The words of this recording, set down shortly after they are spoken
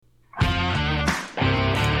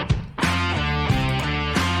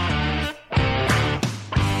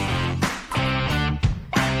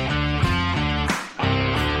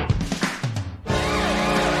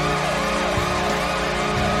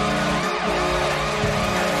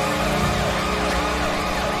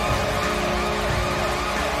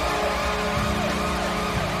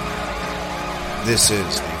This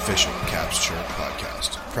is the official Caps Chirp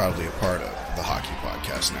podcast, proudly a part of the Hockey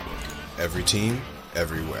Podcast Network. Every team,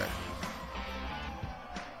 everywhere.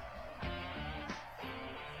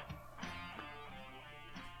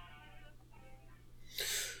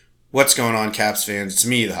 What's going on, Caps fans? It's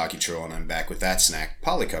me, the Hockey Troll, and I'm back with that snack,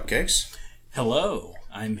 Polly Cupcakes. Hello,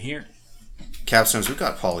 I'm here. Caps fans, we've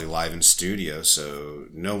got Polly live in studio, so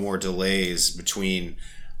no more delays between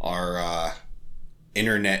our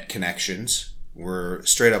internet connections. We're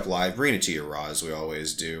straight up live, bringing it to you raw, as we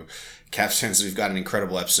always do. Caps fans, we've got an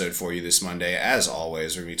incredible episode for you this Monday. As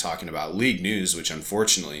always, we're going to be talking about league news, which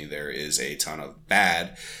unfortunately there is a ton of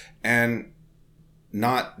bad, and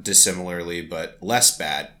not dissimilarly, but less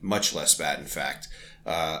bad, much less bad, in fact,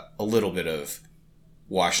 a little bit of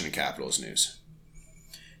Washington Capitals news.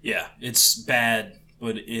 Yeah, it's bad,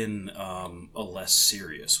 but in a less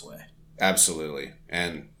serious way. Absolutely.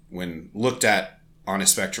 And when looked at on a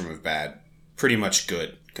spectrum of bad, pretty much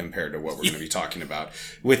good compared to what we're going to be talking about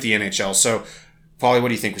with the NHL. So, Paulie, what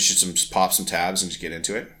do you think? We should pop some tabs and just get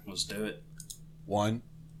into it? Let's do it. 1,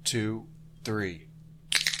 2, 3.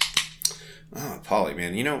 Oh, Paulie,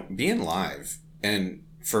 man, you know, being live, and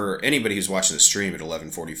for anybody who's watching the stream at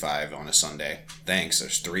 11:45 on a Sunday, thanks.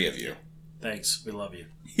 There's 3 of you. Thanks. We love you.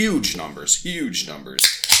 Huge numbers.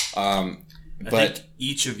 I think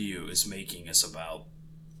each of you is making us about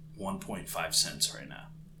 1.5 cents right now.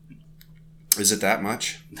 Is it that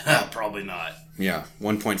much? Probably not. Yeah,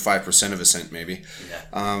 1.5% of a cent maybe.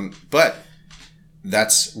 Yeah. But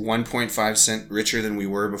that's 1.5 cent richer than we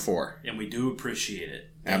were before. And we do appreciate it.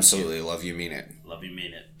 Absolutely. Love you, mean it. Love you,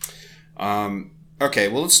 mean it. Okay,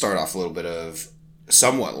 well, let's start off a little bit of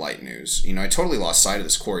somewhat light news. You know, I totally lost sight of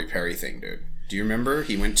this Corey Perry thing, dude. Do you remember?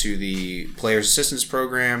 He went to the Players Assistance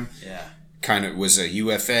Program. Yeah. Kind of was a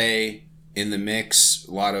UFA in the mix.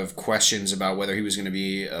 A lot of questions about whether he was going to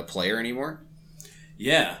be a player anymore.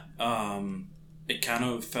 Yeah. It kind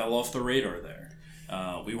of fell off the radar there.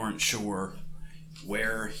 We weren't sure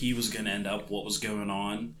where he was going to end up, what was going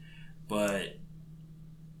on, but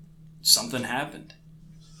something happened.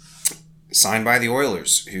 Signed by the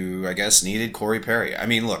Oilers, who I guess needed Corey Perry. I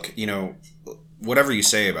mean, look, you know, whatever you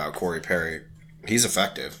say about Corey Perry, he's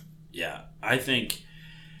effective. Yeah, I think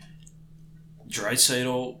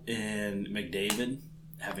Draisaitl and McDavid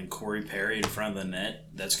having Corey Perry in front of the net,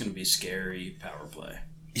 that's going to be scary power play.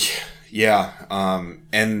 Yeah.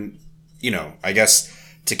 And, you know, I guess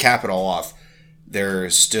to cap it all off,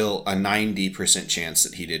 there's still a 90% chance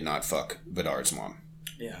that he did not fuck Bedard's mom.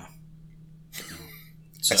 Yeah.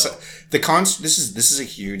 So this is a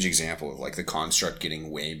huge example of like the construct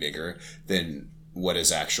getting way bigger than what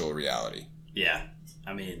is actual reality. Yeah.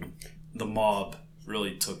 I mean, the mob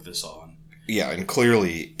really took this on. Yeah, and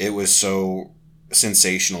clearly it was so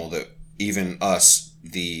sensational that even us,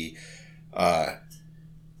 the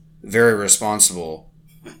very responsible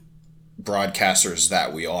broadcasters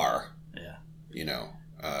that we are, you know,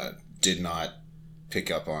 did not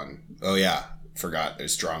pick up on, oh yeah, forgot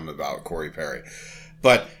there's drama about Corey Perry.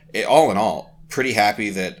 But all in all, pretty happy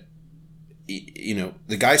that, you know,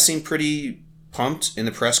 the guy seemed pretty pumped in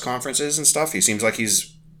the press conferences and stuff. He seems like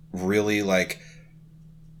he's really, like,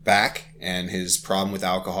 back, and his problem with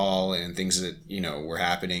alcohol and things that, you know, were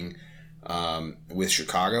happening with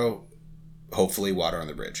Chicago, hopefully water on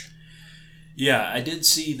the bridge. Yeah, I did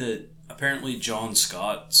see that apparently John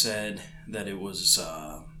Scott said that it was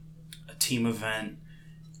a team event.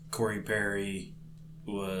 Corey Perry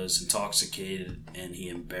was intoxicated and he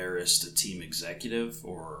embarrassed a team executive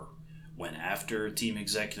or went after a team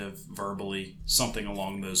executive verbally, something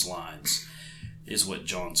along those lines is what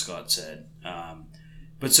John Scott said.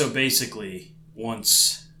 But so basically,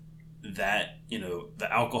 once that, you know,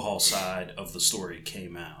 the alcohol side of the story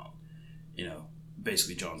came out, you know,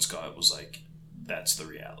 basically John Scott was like, that's the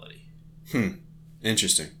reality.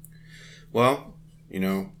 Interesting. Well, you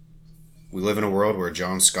know, we live in a world where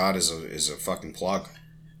John Scott is a fucking plug.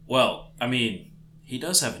 Well, I mean, he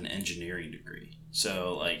does have an engineering degree.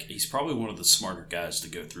 So, like, he's probably one of the smarter guys to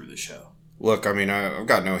go through the show. Look, I mean, I've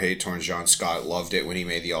got no hate towards John Scott. Loved it when he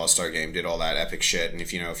made the All-Star game, did all that epic shit. And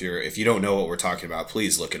if you don't know what we're talking about,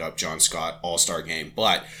 please look it up, John Scott All-Star game.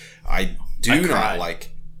 But I not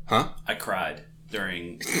like, huh? I cried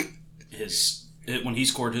during when he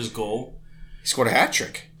scored his goal. He scored a hat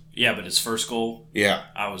trick. Yeah, but his first goal, yeah,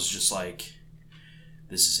 I was just like,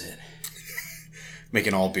 this is it.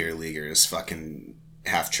 Making all beer leaguers fucking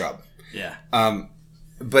half chub. Yeah.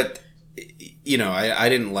 But, you know, I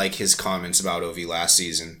didn't like his comments about Ovi last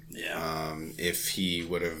season. Yeah. If he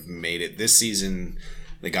would have made it this season,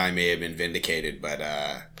 the guy may have been vindicated, but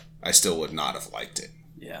I still would not have liked it.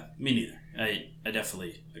 Yeah, me neither. I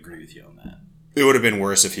definitely agree with you on that. It would have been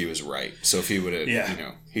worse if he was right. So if he would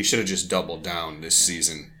have, he should have just doubled down this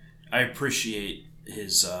season. I appreciate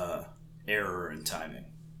his error in timing.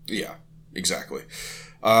 Yeah, exactly.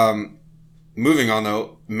 Moving on,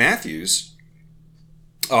 though,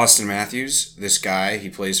 Austin Matthews, this guy, he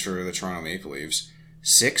plays for the Toronto Maple Leafs,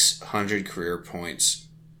 600 career points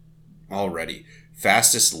already.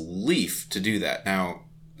 Fastest Leaf to do that. Now,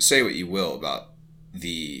 say what you will about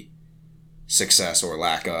the success or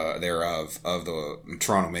lack thereof of the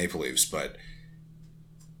Toronto Maple Leafs, but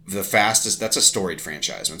the fastest, that's a storied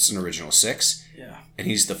franchise. It's an original 6. Yeah. And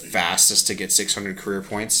he's the fastest to get 600 career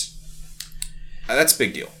points. That's a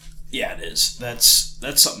big deal. Yeah, it is. That's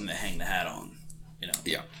something to hang the hat on,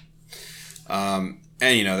 Yeah. And,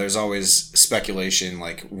 there's always speculation,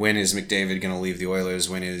 like, when is McDavid going to leave the Oilers?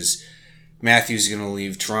 When is Matthews going to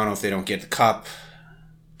leave Toronto if they don't get the cup?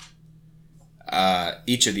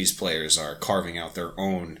 Each of these players are carving out their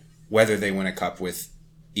own, whether they win a cup with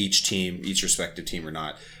each respective team or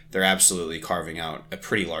not, they're absolutely carving out a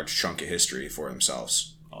pretty large chunk of history for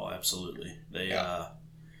themselves. Oh, absolutely. They've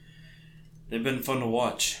been fun to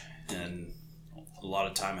watch and a lot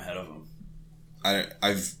of time ahead of them.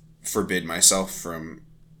 I've forbid myself from,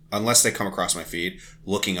 unless they come across my feed,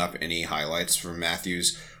 looking up any highlights from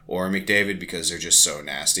Matthews or McDavid because they're just so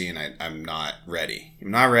nasty and I'm not ready.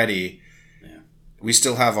 I'm not ready. Yeah. We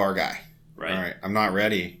still have our guy. Right. All right. I'm not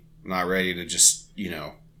ready. I'm not ready to just,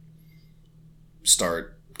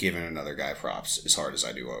 start giving another guy props as hard as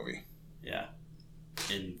I do Ovi. Yeah.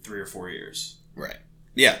 In 3 or 4 years. Right.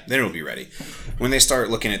 Yeah, then it'll be ready. When they start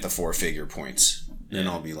looking at the 4-figure points, then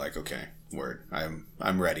I'll be like, okay, word.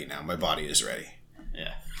 I'm ready now. My body is ready.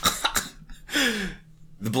 Yeah.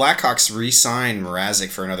 The Blackhawks re-signed Mrazek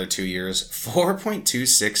for another 2 years,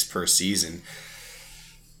 $4.26 per season.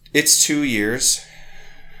 It's 2 years.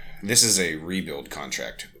 This is a rebuild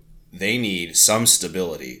contract. They need some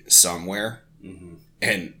stability somewhere,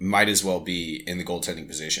 and might as well be in the goaltending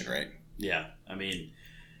position, right? Yeah. I mean,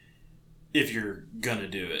 if you're going to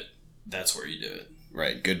do it, that's where you do it.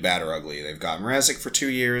 Right. Good, bad, or ugly. They've got Mrazek for 2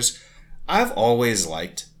 years. I've always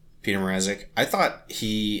liked Peter Mrazek. I thought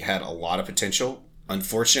he had a lot of potential.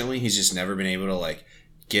 Unfortunately, he's just never been able to,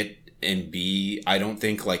 get and be, I don't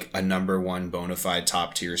think, a number one bona fide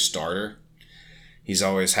top tier starter. He's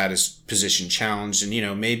always had his position challenged,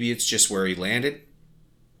 and, maybe it's just where he landed.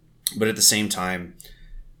 But at the same time,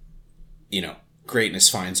 greatness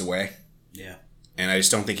finds a way. Yeah. And I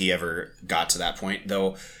just don't think he ever got to that point.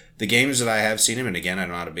 Though the games that I have seen him, and again, I'm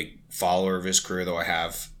not a big follower of his career, though I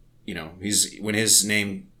have, when his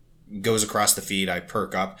name goes across the feed, I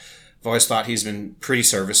perk up. I've always thought he's been pretty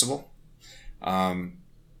serviceable.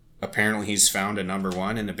 Apparently he's found a number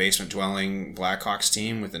one in the basement-dwelling Blackhawks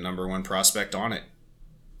team with a number one prospect on it.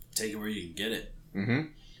 Take it where you can get it. Mm-hmm.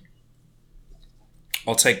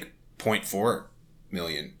 I'll take $0.4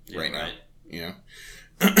 million right now.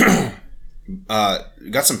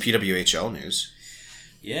 Got some PWHL news.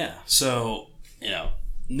 Yeah. So,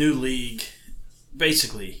 new league.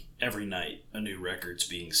 Basically, every night a new record's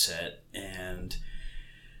being set. And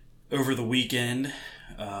over the weekend,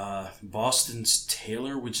 Boston's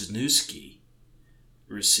Taylor Wisniewski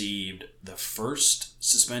received the first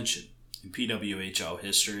suspension in PWHL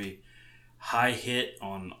history. High hit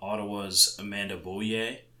on Ottawa's Amanda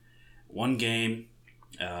Beaulieu. 1 game,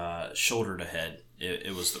 shoulder to head.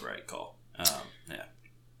 It was the right call. Yeah.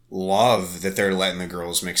 Love that they're letting the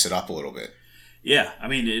girls mix it up a little bit. Yeah, I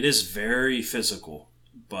mean, it is very physical,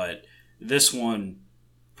 but this one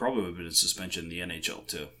probably would have been a suspension in the NHL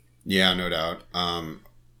too. Yeah, no doubt.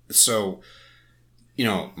 So,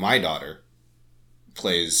 my daughter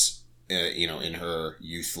plays, in her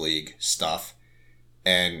youth league stuff,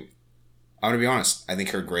 and I'm going to be honest, I think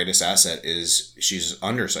her greatest asset is she's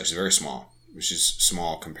undersized. She's very small. She's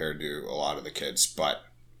small compared to a lot of the kids, but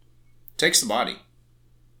takes the body.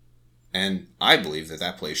 And I believe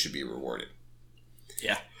that play should be rewarded.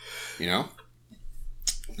 Yeah.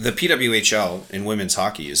 The PWHL in women's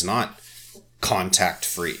hockey is not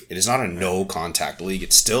contact-free. It is not a no-contact league.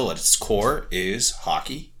 It's still, at its core, is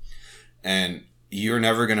hockey. And you're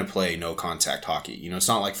never going to play no-contact hockey. it's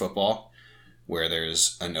not like football, where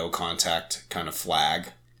there's a no-contact kind of flag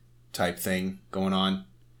type thing going on,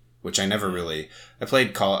 which I never really... I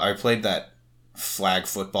played that flag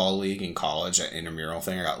football league in college, that intramural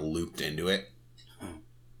thing. I got looped into it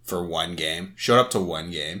for 1 game. Showed up to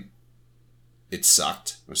 1 game. It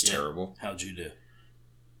sucked. It was terrible. How'd you do?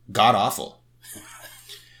 God awful.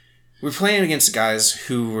 We were playing against guys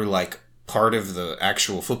who were part of the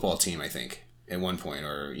actual football team, I think, at one point,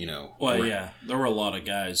 or Well, yeah, there were a lot of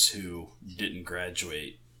guys who didn't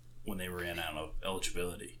graduate when they ran out of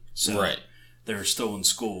eligibility. So right. they're still in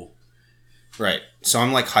school. Right. So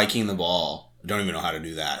I'm like hiking the ball. I don't even know how to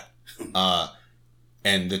do that.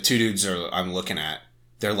 And the two dudes I'm looking at,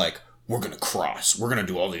 they're like, we're going to cross. We're going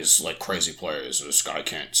to do all these like crazy plays. This guy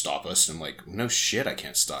can't stop us. And I'm like, no shit, I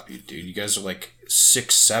can't stop you, dude. You guys are like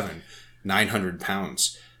 6'7", 900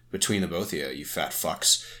 pounds between the both of you, you fat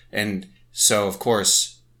fucks. And so, of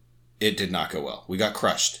course, it did not go well. We got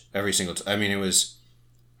crushed every single time. I mean,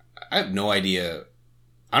 I have no idea.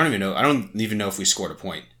 I don't even know if we scored a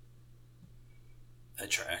point. That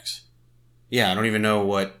tracks. Yeah, I don't even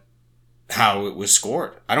know how it was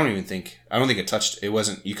scored. I don't think it touched. It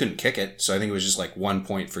wasn't. You couldn't kick it, so I think it was just like 1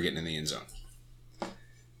 point for getting in the end zone.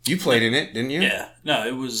 You played in it, didn't you? Yeah. No,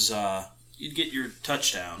 it was. You'd get your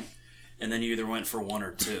touchdown, and then you either went for 1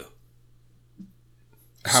 or 2.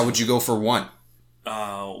 How would you go for 1?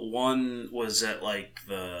 1 was at like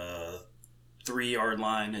the 3-yard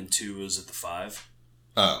line, and 2 was at the 5.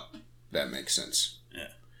 Oh, that makes sense. Yeah.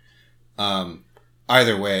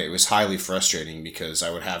 Either way, it was highly frustrating because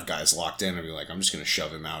I would have guys locked in and be like, I'm just going to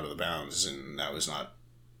shove him out of the bounds. And that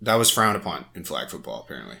was frowned upon in flag football,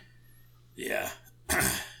 apparently. Yeah.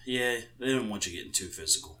 Yeah, they didn't want you getting too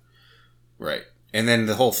physical. Right. And then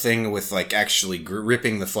the whole thing with like actually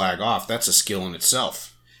ripping the flag off, that's a skill in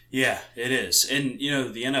itself. Yeah, it is. And,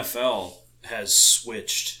 the NFL has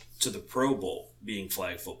switched to the Pro Bowl being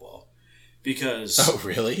flag football. Because... Oh,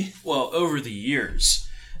 really? Well, over the years...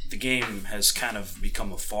 The game has kind of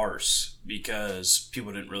become a farce because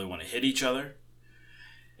people didn't really want to hit each other.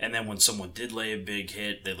 And then when someone did lay a big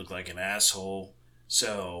hit, they looked like an asshole.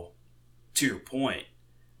 So, to your point,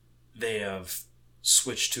 they have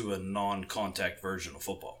switched to a non-contact version of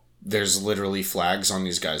football. There's literally flags on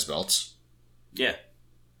these guys' belts? Yeah.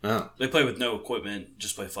 Oh. They play with no equipment,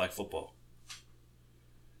 just play flag football.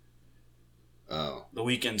 Oh. The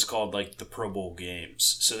weekend's called like the Pro Bowl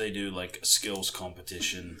games. So they do like a skills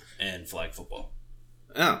competition and flag football.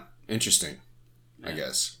 Oh, interesting. Yeah. I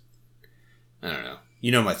guess. I don't know.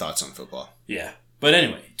 You know my thoughts on football. Yeah. But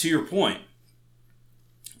anyway, to your point,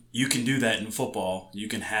 you can do that in football. You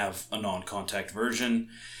can have a non-contact version.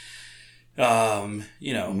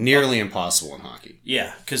 Nearly impossible in hockey.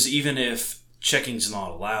 Yeah, because even if checking's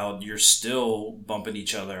not allowed, you're still bumping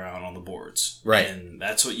each other out on the boards. Right. And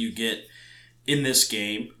that's what you get in this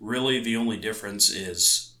game. Really, the only difference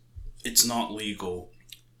is it's not legal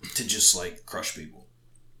to just, like, crush people.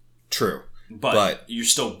 True. But you're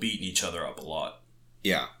still beating each other up a lot.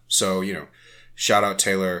 Yeah. So, shout out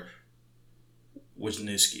Taylor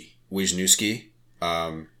Wisniewski.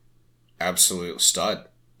 Absolute stud.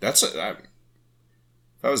 If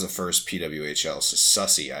that was the first PWHL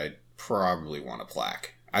sussy, I'd probably want a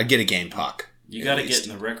plaque. I'd get a game puck. You got to get in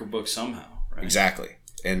the record book somehow, right? Exactly.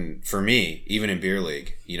 And for me, even in beer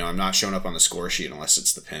league, I'm not showing up on the score sheet unless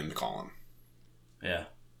it's the pinned column. Yeah.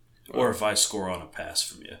 Or if I score on a pass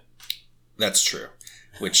from you. That's true.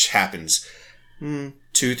 Which happens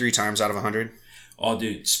 2-3 times out of 100. Oh,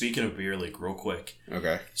 dude, speaking of beer league, real quick.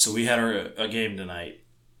 Okay. So we had a game tonight,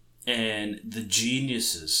 and the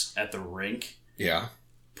geniuses at the rink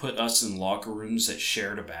put us in locker rooms that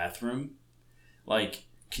shared a bathroom. Like,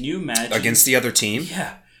 can you imagine... Against the other team?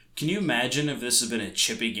 Yeah. Can you imagine if this had been a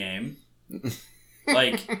chippy game?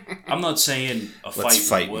 Like, I'm not saying a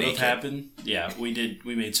fight would have happened. Yeah, we did.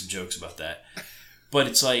 We made some jokes about that. But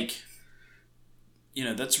it's like,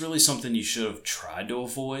 that's really something you should have tried to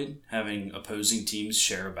avoid, having opposing teams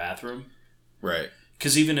share a bathroom. Right.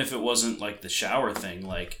 Because even if it wasn't like the shower thing,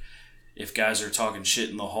 like if guys are talking shit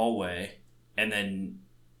in the hallway and then,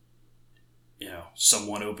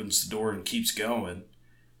 someone opens the door and keeps going,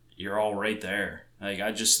 you're all right there. Like,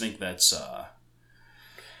 I just think that's...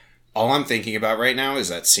 All I'm thinking about right now is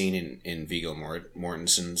that scene in Viggo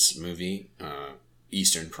Mortensen's movie,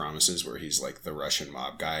 Eastern Promises, where he's like the Russian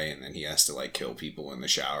mob guy and then he has to like kill people in the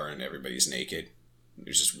shower and everybody's naked.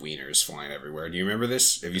 There's just wieners flying everywhere. Do you remember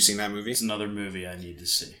this? Have you seen that movie? It's another movie I need to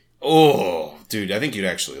see. Oh, dude, I think you'd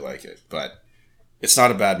actually like it. But it's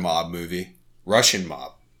not a bad mob movie. Russian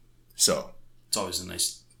mob. So. It's always a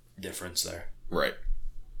nice difference there. Right.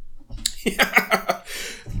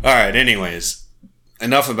 All right, anyways.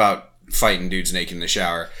 Enough about fighting dudes naked in the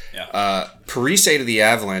shower. Yeah. Parise to the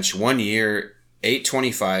Avalanche, 1 year,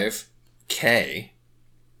 $825K.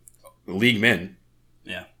 League min.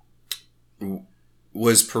 Yeah.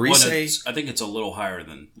 Was Parise... I think it's a little higher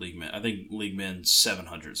than League min. I think League min's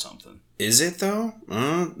 700 something. Is it, though?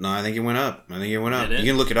 No, I think it went up. You Did it?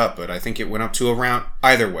 can look it up, but I think it went up to around...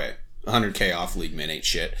 Either way, 100K off League min ain't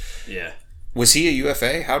shit. Yeah. Was he a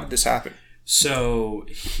UFA? How did this happen? So,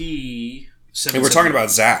 he... And we're talking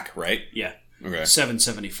about Zach, right? Yeah. Okay.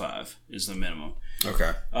 775 is the minimum.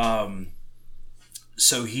 Okay.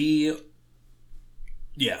 So he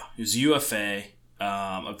was UFA.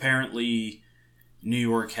 Apparently, New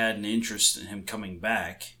York had an interest in him coming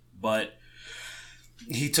back, but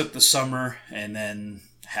he took the summer and then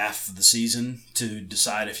half of the season to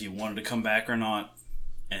decide if he wanted to come back or not,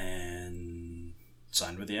 and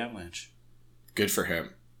signed with the Avalanche. Good for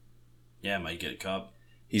him. Yeah, might get a cup.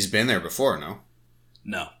 He's been there before, no?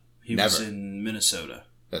 No. He was in Minnesota.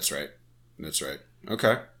 That's right.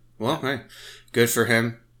 Okay. Well, hey, good for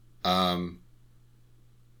him. I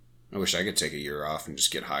wish I could take a year off and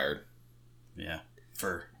just get hired. Yeah,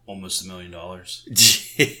 for almost $1 million.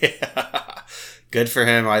 Yeah. Good for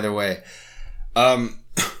him either way. All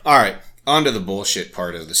right, on to the bullshit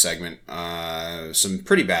part of the segment. Some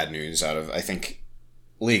pretty bad news out of, I think,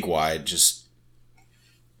 league-wide, just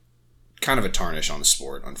kind of a tarnish on the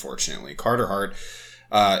sport, unfortunately. Carter Hart,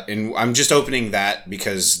 and I'm just opening that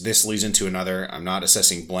because this leads into another. I'm not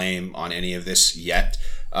assessing blame on any of this yet,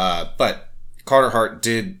 but Carter Hart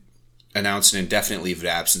did announce an indefinite leave of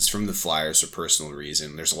absence from the Flyers for personal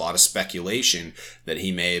reason. There's a lot of speculation that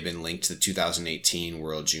he may have been linked to the 2018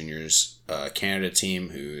 World Juniors Canada team,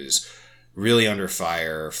 who's really under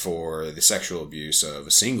fire for the sexual abuse of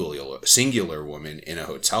a singular woman in a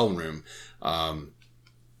hotel room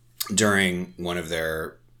during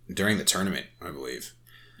the tournament, I believe.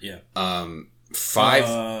 Yeah. I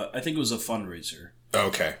think it was a fundraiser.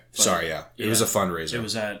 Okay. Sorry, yeah. It was a fundraiser. It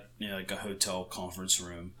was at like a hotel conference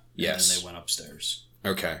room. Yes. And then they went upstairs.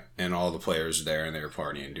 Okay. And all the players were there and they were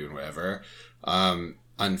partying, doing whatever.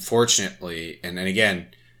 Unfortunately, and again,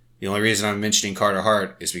 the only reason I'm mentioning Carter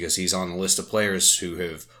Hart is because he's on the list of players who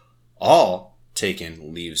have all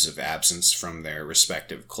taken leaves of absence from their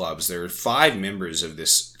respective clubs. There are 5 members of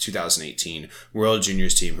this 2018 World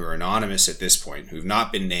Juniors team who are anonymous at this point, who have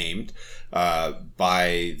not been named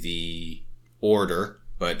by the order,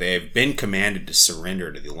 but they have been commanded to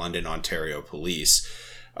surrender to the London, Ontario police.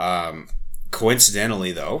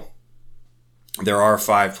 Coincidentally, though, there are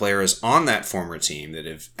 5 players on that former team that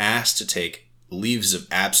have asked to take leaves of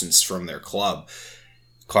absence from their club.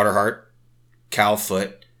 Carter Hart, Cal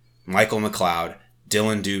Foote, Michael McLeod,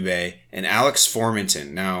 Dylan Dubé, and Alex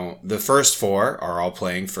Formenton. Now, the first 4 are all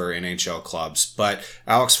playing for NHL clubs, but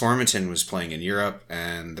Alex Formenton was playing in Europe,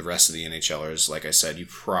 and the rest of the NHLers, like I said, you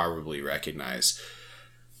probably recognize.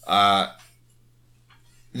 The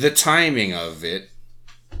timing of it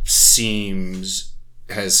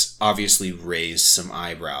has obviously raised some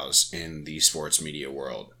eyebrows in the sports media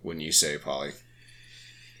world, wouldn't you say, Paulie?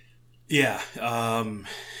 Yeah.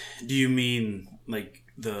 Do you mean like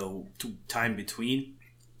the time between?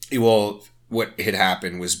 Well, what had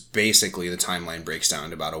happened was basically the timeline breaks down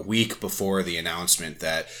to about a week before the announcement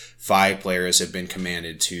that 5 players have been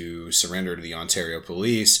commanded to surrender to the Ontario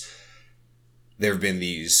police. There have been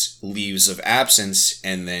these leaves of absence,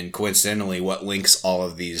 and then coincidentally, what links all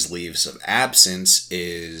of these leaves of absence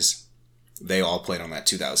is they all played on that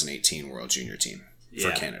 2018 World Junior team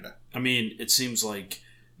for Canada. I mean, it seems like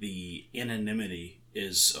the anonymity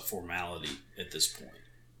is a formality at this point.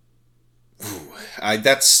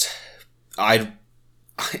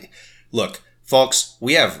 Look, folks,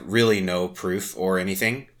 we have really no proof or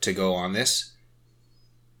anything to go on this,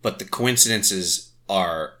 but the coincidences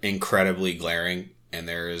are incredibly glaring, and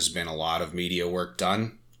there has been a lot of media work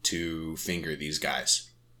done to finger these guys.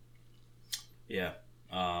 Yeah.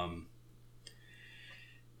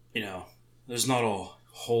 There's not a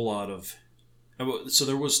whole lot of... So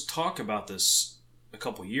there was talk about this a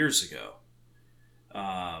couple years ago,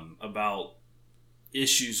 about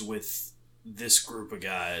issues with this group of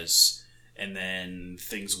guys, and then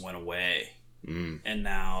things went away. And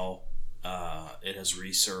now it has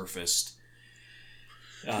resurfaced.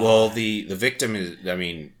 Well, the victim is, I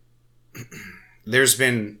mean, there's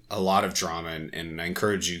been a lot of drama, and I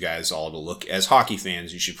encourage you guys all to look. As hockey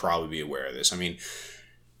fans, you should probably be aware of this. I mean,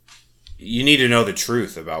 you need to know the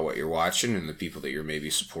truth about what you're watching and the people that you're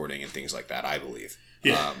maybe supporting and things like that, I believe.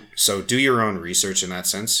 Yeah. So do your own research in that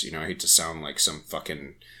sense. I hate to sound like some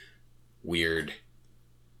fucking weird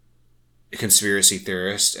conspiracy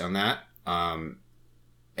theorist on that.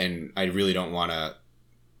 And I really don't want to...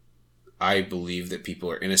 I believe that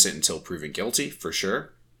people are innocent until proven guilty, for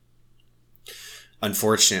sure.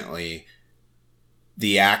 Unfortunately,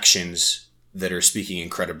 the actions that are speaking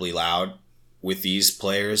incredibly loud with these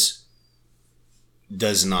players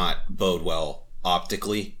does not bode well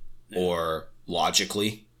optically or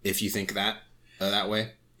logically, if you think that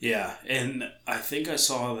way. Yeah, and I think I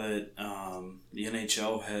saw that the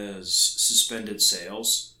NHL has suspended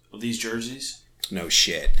sales of these jerseys. No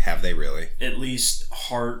shit. Have they really? At least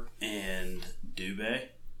Hart and Dubé.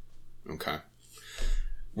 Okay.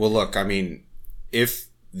 Well, look, I mean, if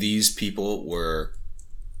these people were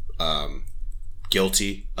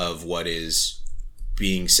guilty of what is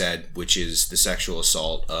being said, which is the sexual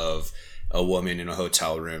assault of a woman in a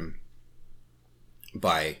hotel room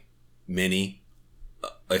by many,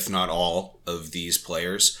 if not all, of these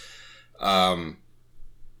players,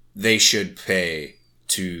 they should pay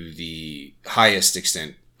to the highest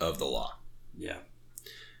extent of the law. Yeah.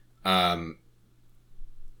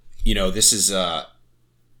 This is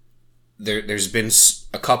there's been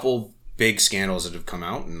a couple big scandals that have come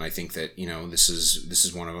out, and I think that this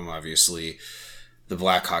is one of them. Obviously, the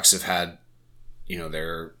Blackhawks have had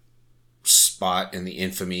their spot in the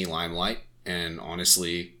infamy limelight, and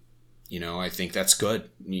honestly, I think that's good.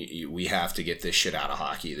 We have to get this shit out of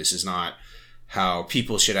hockey. This is not how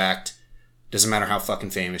people should act. Doesn't matter how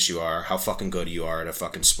fucking famous you are, how fucking good you are at a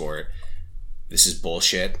fucking sport. This is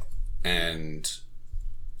bullshit, and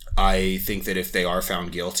I think that if they are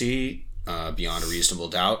found guilty beyond a reasonable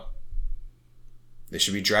doubt, they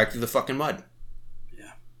should be dragged through the fucking mud.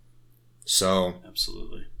 Yeah. So,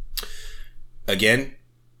 absolutely. Again,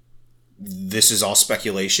 this is all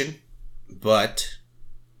speculation, but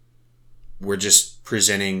we're just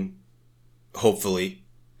presenting, hopefully,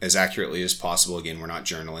 as accurately as possible. Again, we're not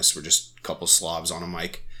journalists. We're just a couple slobs on a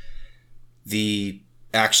mic. The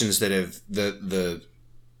actions that have, the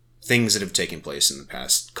things that have taken place in the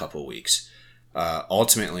past couple weeks.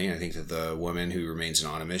 Ultimately, I think that the woman who remains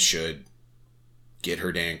anonymous should get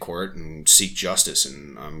her day in court and seek justice,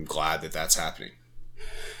 and I'm glad that that's happening.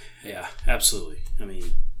 Yeah, absolutely. I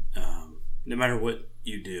mean, no matter what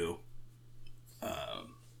you do,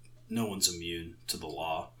 no one's immune to the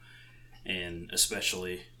law, and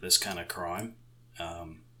especially this kind of crime.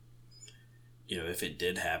 If it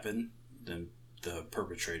did happen, then the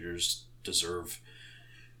perpetrators deserve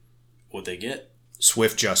what they get.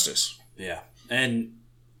 Swift justice. Yeah. And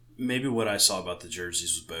maybe what I saw about the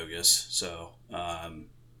jerseys was bogus. So,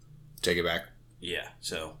 take it back. Yeah.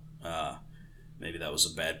 So, maybe that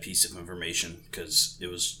was a bad piece of information, because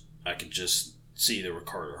I could just see there were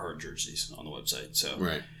Carter Hart jerseys on the website. So,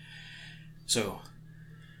 right. So,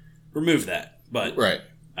 remove that. But, right.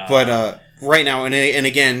 But, right now, and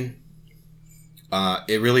again,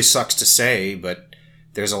 it really sucks to say, but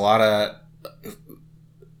there's a lot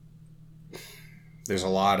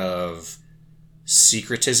of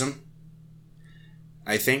secretism,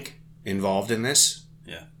 I think, involved in this.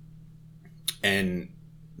 Yeah. And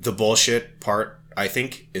the bullshit part, I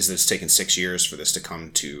think, is that it's taken 6 years for this to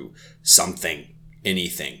come to something,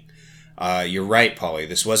 anything. You're right, Paulie.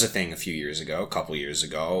 This was a thing a couple years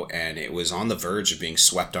ago, and it was on the verge of being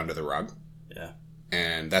swept under the rug. Yeah.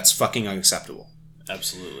 And that's fucking unacceptable.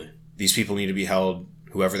 Absolutely. These people need to be held,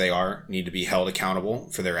 whoever they are, need to be held accountable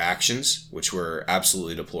for their actions, which were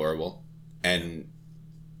absolutely deplorable. And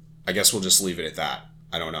I guess we'll just leave it at that.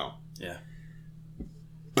 I don't know. Yeah.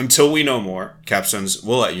 Until we know more, Capstones,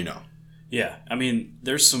 we'll let you know. Yeah. I mean,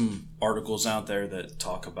 there's some articles out there that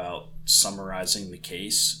talk about summarizing the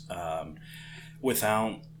case.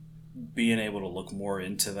 Without being able to look more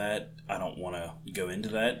into that, I don't want to go into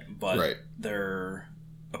that. But right. There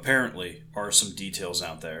apparently are some details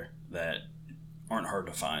out there that aren't hard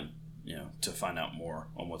to find, to find out more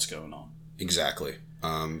on what's going on. Exactly.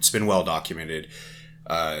 It's been well documented.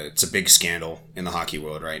 It's a big scandal in the hockey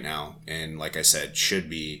world right now, and like I said, should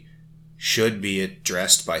be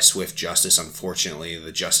addressed by swift justice. Unfortunately,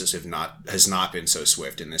 the justice has not been so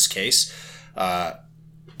swift in this case.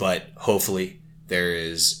 But hopefully there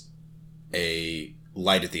is a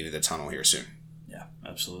light at the end of the tunnel here soon. Yeah,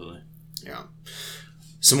 absolutely. Yeah.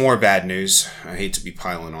 Some more bad news. I hate to be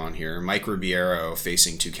piling on here. Mike Ribeiro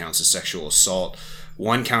facing 2 counts of sexual assault,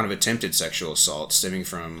 1 count of attempted sexual assault stemming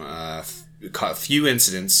from a few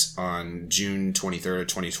incidents on June 23rd of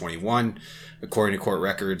 2021. According to court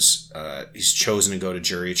records, he's chosen to go to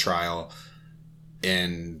jury trial,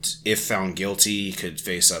 and if found guilty, he could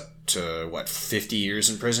face up to, 50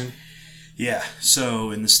 years in prison? Yeah,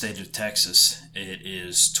 so in the state of Texas, it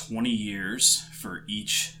is 20 years for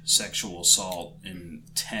each sexual assault and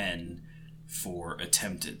 10 for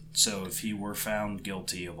attempted. So if he were found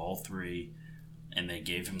guilty of all 3 and they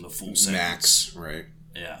gave him the full sentence. Max, right?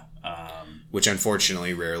 Yeah. Which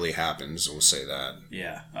unfortunately rarely happens, we'll say that.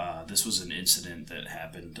 Yeah. This was an incident that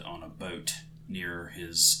happened on a boat near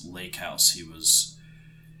his lake house. He was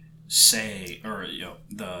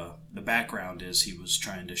the background is he was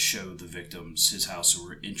trying to show the victims his house who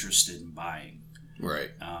were interested in buying.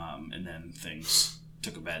 Right. And then things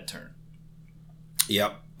took a bad turn.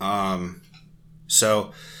 Yep.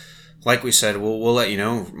 So, like we said, we'll let you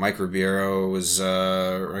know. Mike Ribeiro was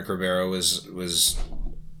an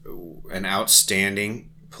outstanding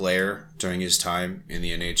player during his time in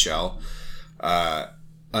the NHL.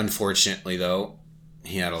 Unfortunately, though,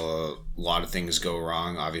 he had a lot of things go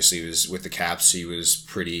wrong. Obviously, he was with the Caps. He was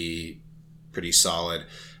pretty solid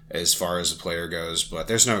as far as a player goes. But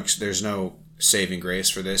there's no saving grace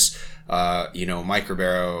for this. Mike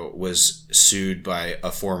Ribeiro was sued by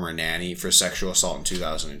a former nanny for sexual assault in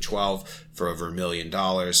 2012 for over $1 million.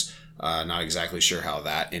 Not exactly sure how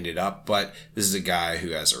that ended up, but this is a guy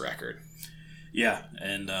who has a record. Yeah,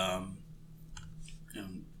 and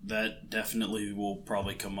that definitely will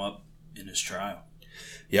probably come up in his trial.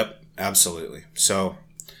 Yep, absolutely. So,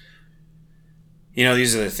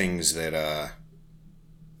 these are the things that,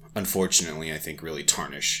 unfortunately, I think really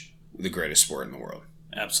tarnish the greatest sport in the world.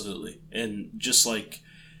 Absolutely. And just like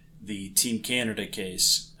the Team Canada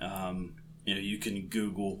case, you can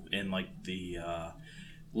Google and like the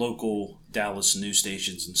local Dallas news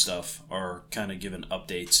stations and stuff are kind of giving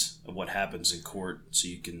updates of what happens in court so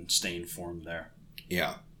you can stay informed there.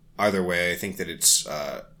 Yeah. Either way, I think that it's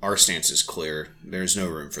our stance is clear. There's no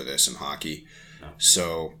room for this in hockey. No.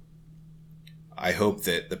 So I hope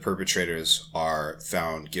that the perpetrators are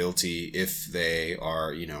found guilty if they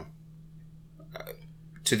are,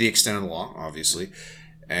 to the extent of the law, obviously,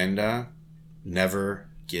 and never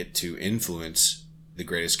get to influence the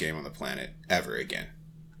greatest game on the planet ever again.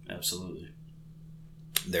 Absolutely.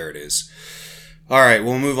 There it is. All right,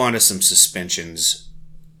 we'll move on to some suspensions.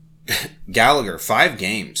 Gallagher, 5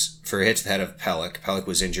 games for a hit to the head of Pelech. Pelech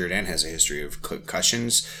was injured and has a history of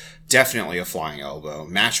concussions. Definitely a flying elbow.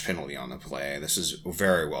 Match penalty on the play. This is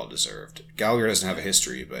very well deserved. Gallagher doesn't have a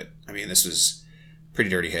history, but, this was a pretty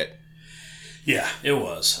dirty hit. Yeah, it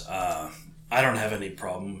was. I don't have any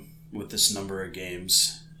problem with this number of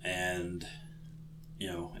games. And,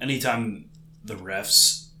 anytime the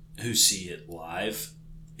refs who see it live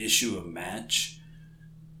issue a match,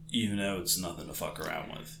 it's nothing to fuck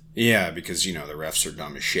around with. Yeah, because, the refs are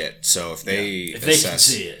dumb as shit. So if they can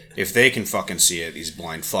see it. If they can fucking see it, these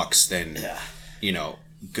blind fucks, then,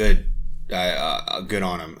 good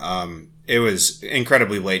on them. It was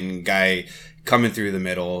incredibly blatant. Guy coming through the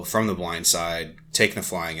middle from the blind side, taking a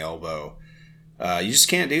flying elbow. You just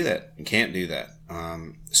can't do that. You can't do that.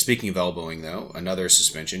 Speaking of elbowing, though, another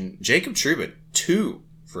suspension. Jacob Trouba, 2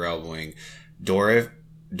 for elbowing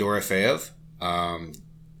Dorofeyev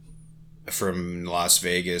from Las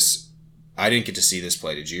Vegas. I didn't get to see this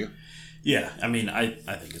play, did you? Yeah, I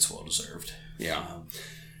think it's well deserved. Yeah.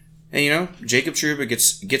 And, Jacob Trouba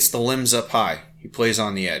gets the limbs up high. He plays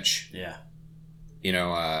on the edge. Yeah.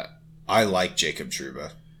 I like Jacob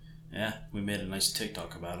Trouba. Yeah, we made a nice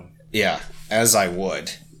TikTok about him. Yeah, as I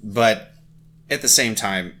would. But at the same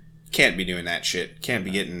time, can't be doing that shit. Can't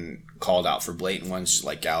be getting called out for blatant ones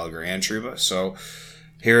like Gallagher and Trouba. So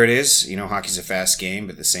here it is. Hockey's a fast game,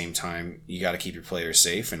 but at the same time, you got to keep your players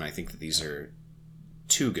safe. And I think that these are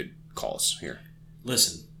 2 good calls here.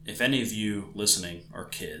 Listen, if any of you listening are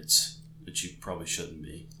kids, which you probably shouldn't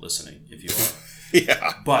be listening if you are.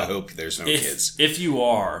 Yeah, but I hope there's no kids. If you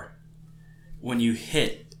are, when you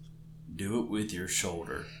hit, do it with your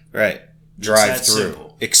shoulder. Right. Drive through.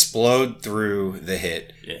 Simple. Explode through the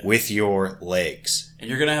hit with your legs. And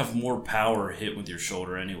you're going to have more power hit with your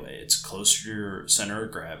shoulder anyway. It's closer to your center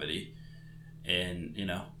of gravity. And,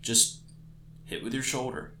 just hit with your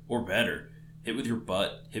shoulder. Or better, hit with your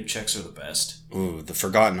butt. Hip checks are the best. Ooh, the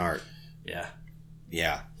forgotten art. Yeah.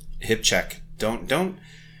 Yeah. Hip check. Don't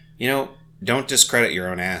discredit your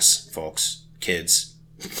own ass, folks. Kids.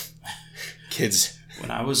 Kids.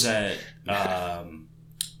 When I was at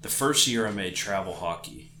the first year I made travel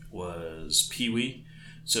hockey was Pee Wee,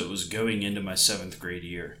 so it was going into my 7th grade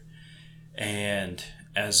year. And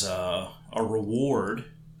as a reward,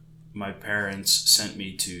 my parents sent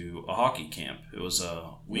me to a hockey camp. It was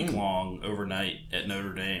a week-long overnight at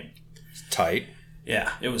Notre Dame. Tight.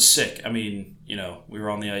 Yeah, it was sick. We were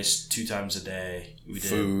on the ice 2 times a day. We did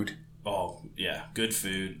food. Oh, yeah, good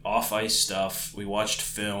food. Off-ice stuff. We watched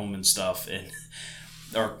film and stuff, and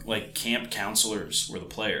our camp counselors were the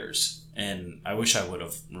players, and I wish I would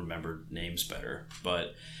have remembered names better,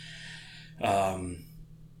 but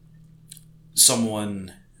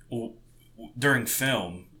someone during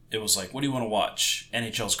film, it was like, what do you want to watch?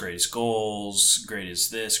 NHL's greatest goals,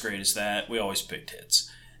 greatest this, greatest that. We always picked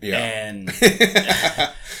hits. Yeah. And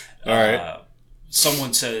all right.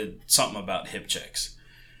 Someone said something about hip checks,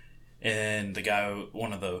 and the guy,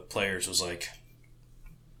 one of the players, was like,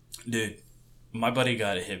 dude, my buddy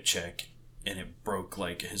got a hip check, and it broke,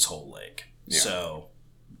 his whole leg. Yeah. So,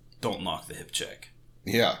 don't knock the hip check.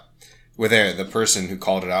 Yeah. The person who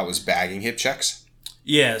called it out was bagging hip checks?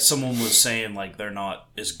 Yeah, someone was saying, they're not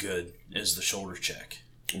as good as the shoulder check.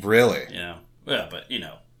 Really? Yeah. Yeah, but,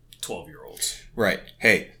 12-year-olds. Right.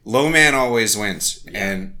 Hey, low man always wins.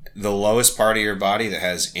 Yeah. And the lowest part of your body that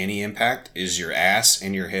has any impact is your ass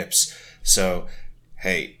and your hips. So,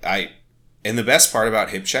 hey, and the best part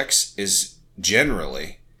about hip checks is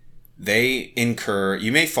generally they incur,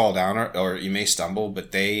 you may fall down or you may stumble,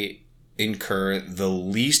 but they incur the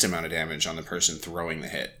least amount of damage on the person throwing the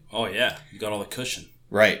hit. Oh, yeah. You got all the cushion.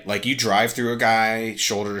 Right. Like you drive through a guy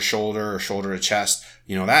shoulder to shoulder or shoulder to chest,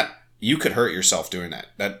 that you could hurt yourself doing that.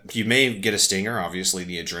 That you may get a stinger. Obviously,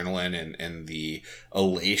 the adrenaline and the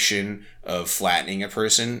elation of flattening a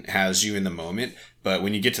person has you in the moment. But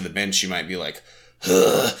when you get to the bench, you might be like,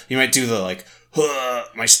 you might do the like,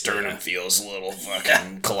 my sternum feels a little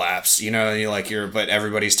fucking collapsed. But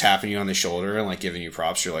everybody's tapping you on the shoulder and like giving you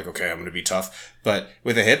props. You're like, okay, I'm going to be tough. But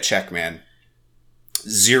with a hip check, man,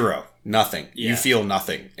 zero, nothing. Yeah. You feel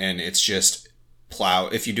nothing. And it's just plow.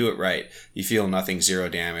 If you do it right, you feel nothing, zero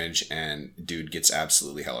damage, and dude gets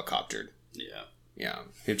absolutely helicoptered. Yeah. Yeah.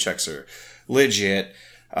 Hip checks are legit.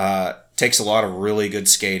 Takes a lot of really good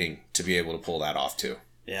skating to be able to pull that off too.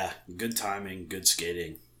 Yeah. Good timing, good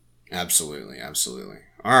skating. Absolutely.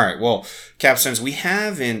 All right. Well, Capstones, we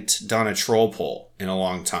haven't done a troll poll in a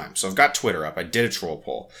long time. So I've got Twitter up. I did a troll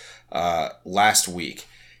poll last week.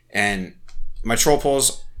 And my troll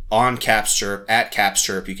polls on Caps Chirp, at Caps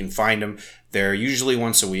Chirp. You can find them. They're usually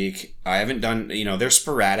once a week. I haven't done, they're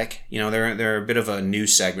sporadic. They're a bit of a new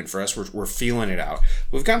segment for us. We're feeling it out.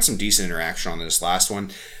 We've gotten some decent interaction on this last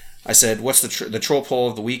one. I said, what's the troll poll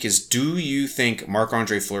of the week is, do you think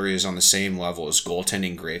Marc-Andre Fleury is on the same level as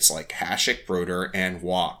goaltending greats like Hasek, Brodeur, and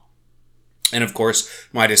Waugh? And of course,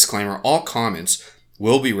 my disclaimer, all comments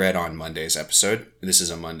will be read on Monday's episode. This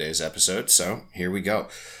is a Monday's episode, so here we go.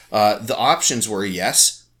 The options were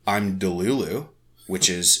yes, I'm Delulu,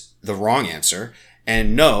 which is the wrong answer,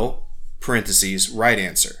 and no, parentheses, right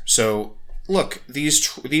answer. So, look,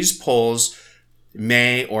 these polls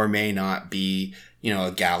may or may not be,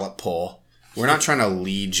 a Gallup poll. We're not trying to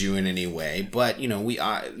lead you in any way, but,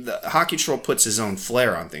 the Hockey Troll puts his own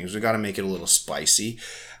flair on things. We got to make it a little spicy.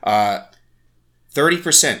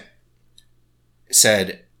 30%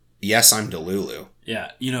 said, yes, I'm Delulu.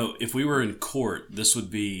 Yeah, if we were in court, this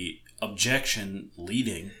would be objection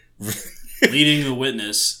leading the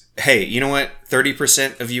witness. Hey, you know what?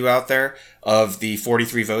 30% of you out there, of the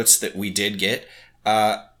 43 votes that we did get,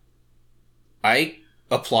 I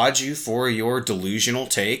applaud you for your delusional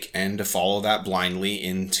take and to follow that blindly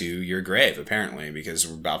into your grave, apparently, because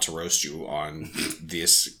we're about to roast you on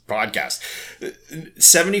this podcast.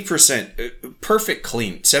 70%, perfect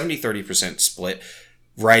clean, 70-30% split,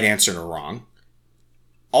 right answer to wrong.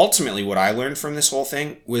 Ultimately, what I learned from this whole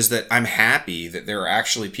thing was that I'm happy that there are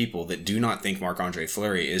actually people that do not think Marc-Andre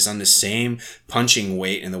Fleury is on the same punching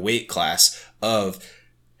weight in the weight class of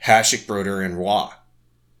Hasek, Brodeur, and Waugh.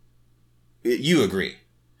 You agree?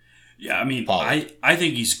 Yeah, I mean, I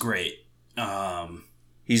think he's great.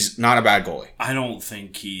 He's not a bad goalie. I don't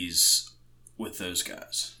think he's with those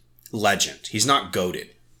guys. Legend. He's not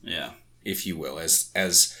goated. Yeah. If you will,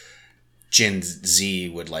 as Gen Z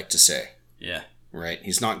would like to say. Yeah. Right?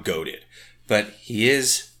 He's not goated. But he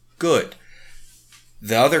is good.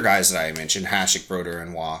 The other guys that I mentioned, Hasek, Brodeur,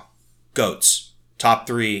 and Waugh, goats. Top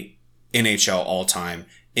 3 NHL all-time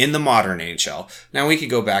in the modern NHL. Now, we could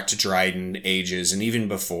go back to Dryden ages and even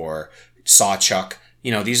before Sawchuk.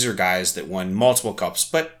 These are guys that won multiple cups,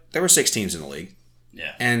 but there were 6 teams in the league.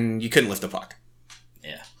 Yeah. And you couldn't lift a puck.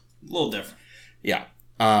 Yeah. A little different. Yeah.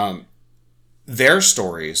 Their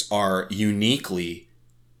stories are uniquely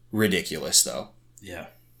ridiculous, though. Yeah.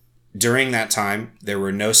 During that time, there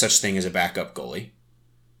were no such thing as a backup goalie.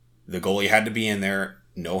 The goalie had to be in there,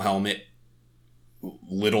 no helmet,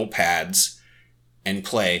 little pads, and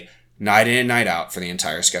play night in and night out for the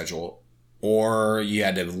entire schedule. Or you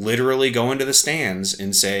had to literally go into the stands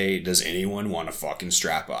and say, does anyone want to fucking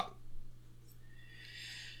strap up?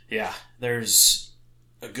 Yeah. There's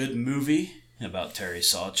a good movie about Terry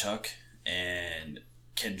Sawchuk and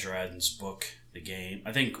Ken Dryden's book, The Game.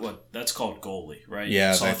 I think that's called Goalie, right?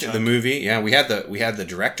 Yeah, the movie. Yeah, we had the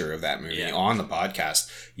director of that movie on the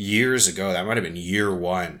podcast years ago. That might have been year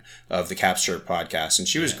 1 of the Caps Chirp podcast, and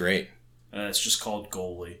she was great. It's just called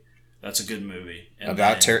Goalie. That's a good movie. And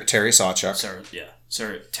about Terry Sawchuk.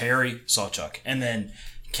 Terry Sawchuk. And then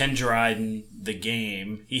Ken Dryden, The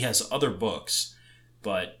Game. He has other books,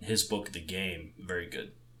 but his book, The Game, very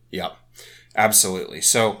good. Yep, absolutely.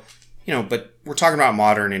 So, but we're talking about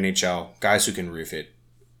modern NHL, guys who can roof it.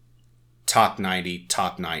 Top 90,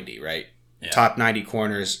 right? Yeah. Top 90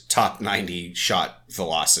 corners, top 90 shot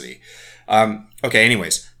velocity. Okay,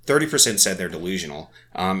 anyways, 30% said they're delusional.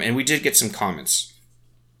 And we did get some comments.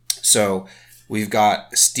 So We've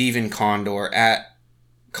got Steven Condor at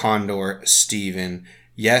Condor Steven.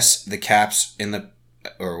 Yes, the Caps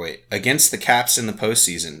against the Caps in the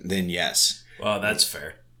postseason, then yes. Well, that's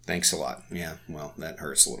fair. Thanks a lot. Yeah, well, that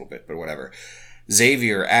hurts a little bit, but whatever.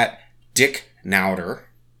 Xavier at Dick Nauder.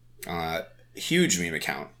 Huge meme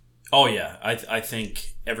account. Oh, yeah. I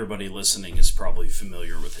think everybody listening is probably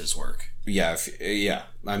familiar with his work. Yeah,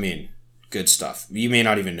 I mean, good stuff. You may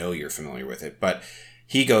not even know you're familiar with it, but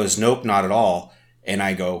he goes, nope, not at all. And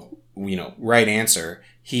I go, right answer.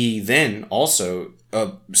 He then also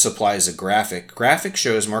supplies a graphic. Graphic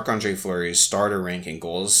shows Marc-Andre Fleury's starter ranking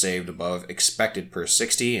goals saved above expected per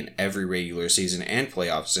 60 in every regular season and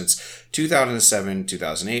playoff since 2007,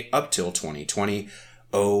 2008, up till 2020.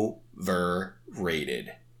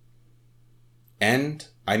 Overrated. And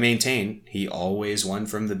I maintain he always won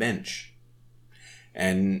from the bench.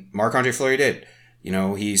 And Marc-Andre Fleury did.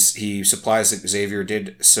 He supplies, Xavier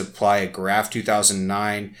did supply a graph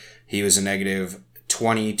 2009. He was a negative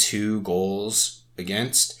 22 goals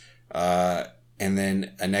against, and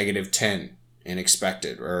then a negative 10 in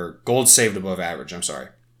expected, or goals saved above average.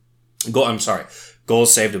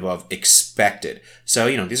 Goals saved above expected. So,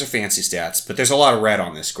 these are fancy stats, but there's a lot of red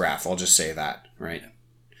on this graph. I'll just say that, right?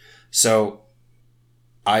 So,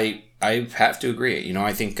 I have to agree.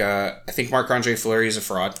 I think Marc-Andre Fleury is a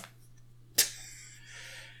fraud.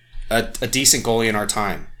 A decent goalie in our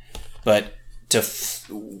time. But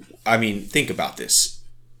think about this.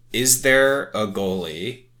 Is there a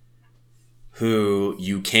goalie who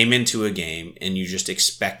you came into a game and you just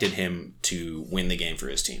expected him to win the game for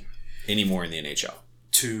his team anymore in the NHL?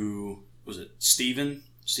 Was it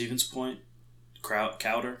Steven's point?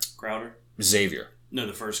 Crowder? Xavier. No,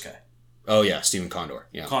 the first guy. Oh, yeah, Steven Condor.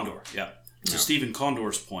 Yeah. Condor, yeah. To Steven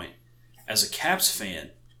Condor's point, as a Caps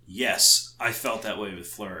fan, yes, I felt that way with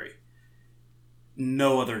Fleury.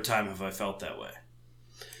 No other time have I felt that way.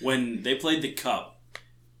 When they played the Cup,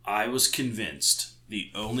 I was convinced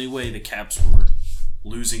the only way the Caps were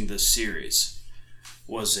losing this series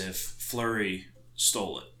was if Fleury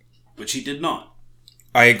stole it, which he did not.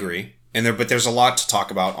 I agree. But there's a lot to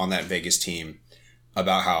talk about on that Vegas team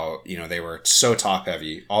about how, they were so top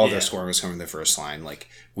heavy. All of their scoring was coming from the first line. Like,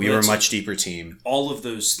 we were a much deeper team. All of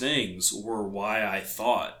those things were why I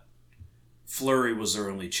thought Fleury was their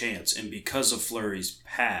only chance. And because of Fleury's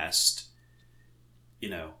past,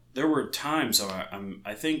 there were times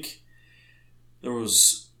I think there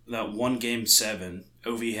was that one Game 7,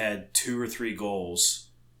 Ovi had 2 or 3 goals,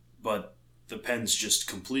 but the Pens just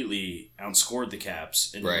completely outscored the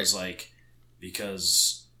Caps. And It was like,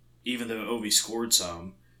 because even though Ovi scored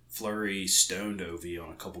some, Fleury stoned Ovi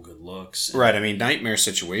on a couple good looks. Right. Nightmare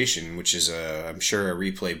situation, which is I'm sure a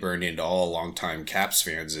replay burned into all longtime Caps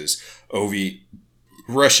fans, is Ovi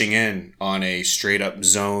rushing in on a straight up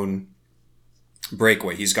zone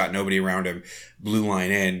breakaway. He's got nobody around him. Blue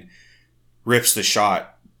line in, rips the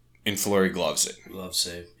shot, and Fleury gloves it. Glove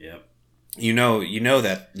save. Yep. You know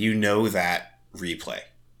that replay,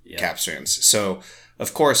 yep. Caps fans. So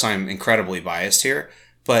of course I'm incredibly biased here,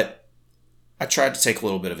 but I tried to take a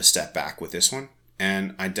little bit of a step back with this one,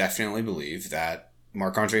 and I definitely believe that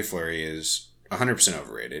Marc-Andre Fleury is 100%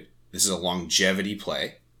 overrated. This is a longevity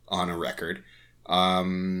play on a record,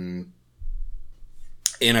 in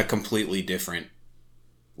a completely different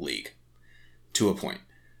league, to a point.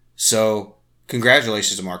 So,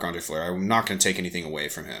 congratulations to Marc-Andre Fleury. I'm not going to take anything away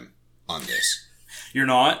from him on this. You're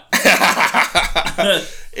not?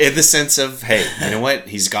 In the sense of, hey, you know what?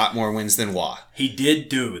 He's got more wins than Wah. He did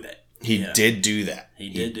do that. He did do that. He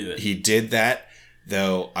did do it. He did that,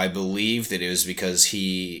 though I believe that it was because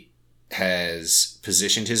he has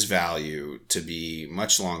positioned his value to be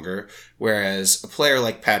much longer, whereas a player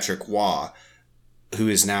like Patrick Waugh, who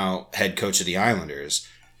is now head coach of the Islanders,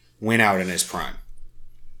 went out in his prime.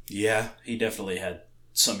 Yeah, he definitely had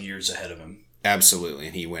some years ahead of him. Absolutely,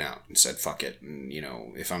 and he went out and said, fuck it. And,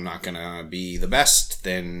 if I'm not going to be the best,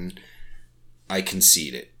 then I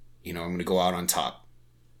concede it. I'm going to go out on top.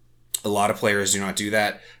 A lot of players do not do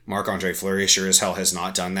that. Marc-Andre Fleury sure as hell has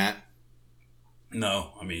not done that.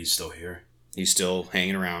 No, he's still here. He's still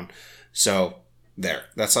hanging around. So, there.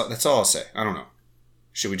 That's all I'll say. I don't know.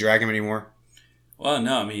 Should we drag him anymore? Well,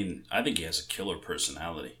 no, I think he has a killer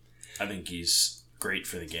personality. I think he's great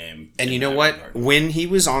for the game. And you know what? Regard. When he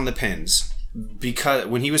was on the Pens,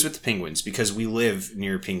 when he was with the Penguins, because we live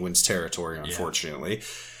near Penguins territory, unfortunately,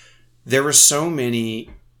 there were so many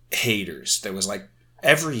haters that was like,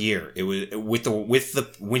 every year, it was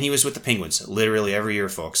when he was with the Penguins, literally every year,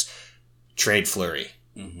 folks, trade Fleury,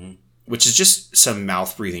 which is just some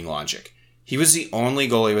mouth breathing logic. He was the only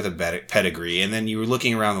goalie with a pedigree, and then you were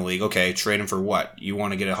looking around the league, okay, trade him for what? You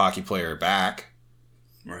want to get a hockey player back.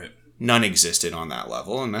 Right. None existed on that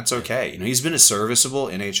level, and that's okay. He's been a serviceable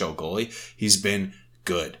NHL goalie. He's been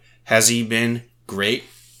good. Has he been great?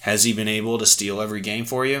 Has he been able to steal every game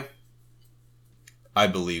for you? I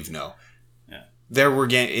believe no. Yeah. There were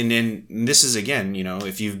and this is again,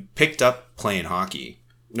 if you've picked up playing hockey,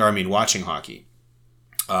 watching hockey,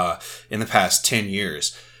 in the past 10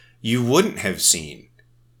 years, you wouldn't have seen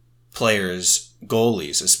players,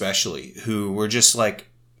 goalies especially, who were just like,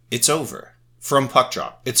 it's over. From puck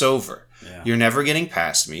drop, it's over. Yeah. You're never getting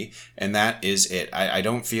past me, and that is it. I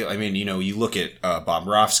don't feel... you look at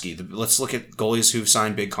Bobrovsky. Let's look at goalies who've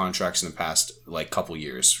signed big contracts in the past, couple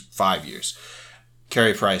years, 5 years.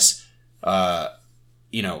 Carey Price.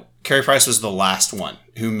 Carey Price was the last one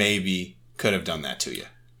who maybe could have done that to you.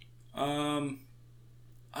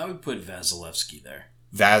 I would put Vasilevsky there.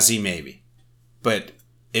 Vazzy, maybe. But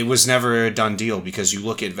it was never a done deal because you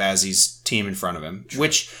look at Vazzy's team in front of him,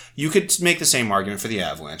 which you could make the same argument for the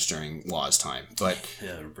Avalanche during Waugh's time. But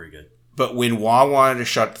yeah, they were pretty good. But when Waugh wanted to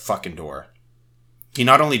shut the fucking door, he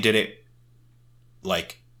not only did it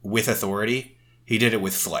with authority, he did it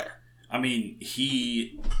with flair.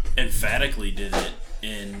 He emphatically did it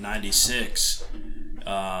in '96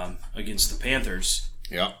 against the Panthers.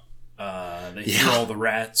 Yeah. They threw all the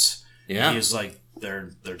rats. Yeah. He was like,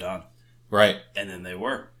 they're done. Right. And then they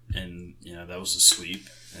were. And, that was a sweep.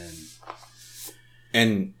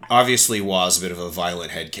 And obviously Waugh's a bit of a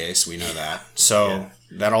violent head case. We know that. So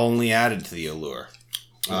that only added to the allure.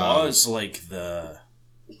 Waugh is like the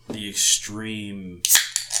extreme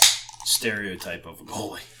stereotype of a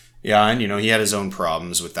goalie. Yeah, and, he had his own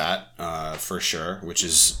problems with that, for sure, which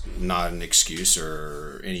is not an excuse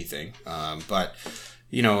or anything. But,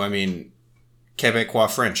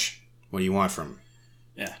 Quebecois French, what do you want from him?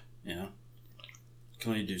 Yeah,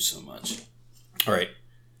 can only do so much. All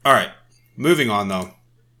right. Moving on, though.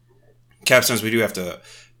 Capstones, we do have to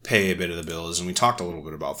pay a bit of the bills, and we talked a little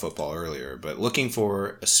bit about football earlier, but looking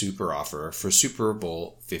for a super offer for Super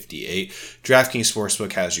Bowl 58. DraftKings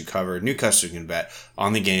Sportsbook has you covered. New customers can bet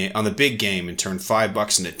on the big game and turn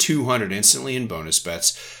 $5 into $200 instantly in bonus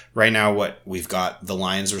bets. Right now, we've got the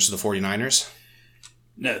Lions versus the 49ers?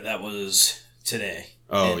 No, that was today.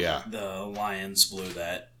 Oh, yeah. The Lions blew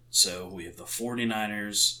that. So we have the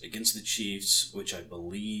 49ers against the Chiefs, which I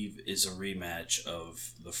believe is a rematch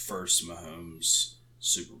of the first Mahomes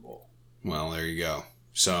Super Bowl. Well, there you go.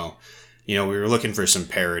 So, we were looking for some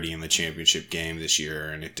parity in the championship game this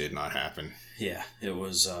year, and it did not happen. Yeah, it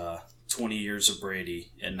was 20 years of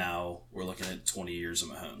Brady, and now we're looking at 20 years of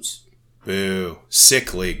Mahomes. Boo.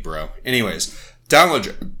 Sick league, bro. Anyways,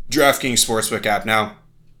 download DraftKings Sportsbook app now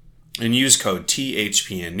and use code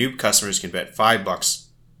THPN. New customers can bet $5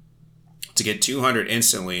 to get $200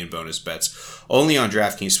 instantly in bonus bets only on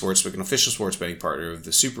DraftKings Sportsbook, an official sports betting partner of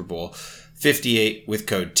the Super Bowl 58 with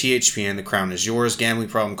code THPN. The crown is yours. Gambling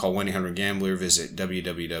problem? Call 1-800-GAMBLER. Visit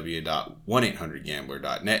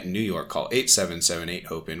www.1800gambler.net. In New York, call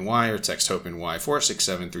 8778-HOPE-NY or text HOPE-NY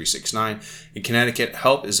 467-369. In Connecticut,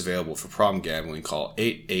 help is available for problem gambling. Call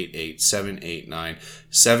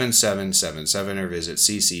 888-789-7777 or visit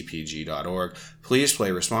ccpg.org. Please play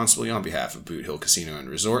responsibly on behalf of Boot Hill Casino and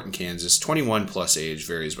Resort in Kansas. 21 plus age,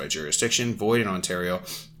 varies by jurisdiction. Void in Ontario.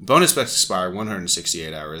 Bonus bets expire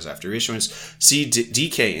 168 hours after issuance. See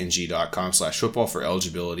dkng.com/football for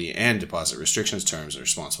eligibility and deposit restrictions, terms, and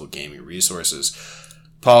responsible gaming resources.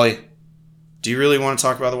 Paulie, do you really want to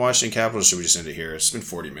talk about the Washington Capitals, or should we just end it here? It's been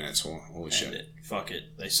 40 minutes. Holy shit. End it. Fuck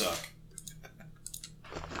it. They suck.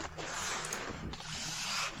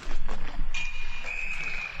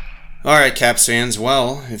 All right, Caps fans.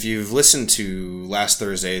 Well, if you've listened to last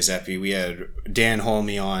Thursday's epi, we had Dan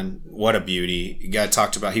Holme on. What a beauty. He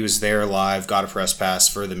was there live, got a press pass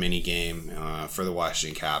for the mini game for the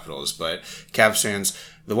Washington Capitals. But Caps fans,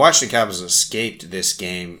 the Washington Capitals escaped this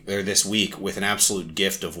week with an absolute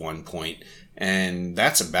gift of 1 point. And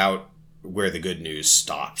that's about where the good news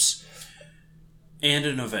stops. And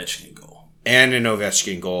an Ovechkin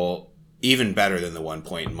goal. Even better than the 1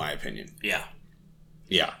 point, in my opinion. Yeah.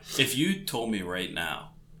 Yeah. If you told me right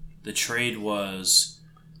now the trade was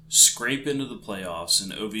scrape into the playoffs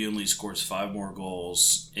and Ovi only scores 5 more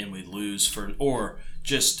goals and we lose or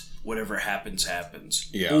just whatever happens.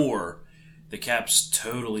 Yeah. Or the Caps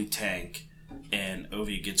totally tank and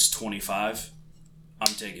Ovi gets 25,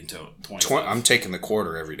 I'm taking 25. I'm taking the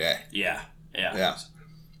quarter every day. Yeah.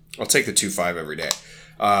 I'll take the 2-5 every day.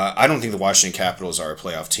 I don't think the Washington Capitals are a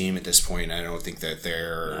playoff team at this point. I don't think that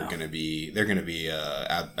they're going to be. They're going to be.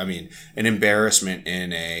 An embarrassment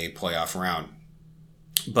in a playoff round.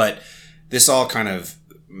 But this all kind of...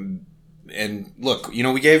 And look,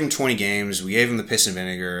 we gave him 20 games. We gave him the piss and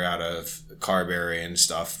vinegar out of Carberry and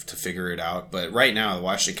stuff to figure it out. But right now, the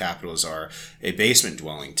Washington Capitals are a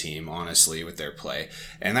basement-dwelling team, honestly, with their play.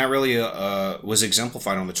 And that really was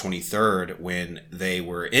exemplified on the 23rd when they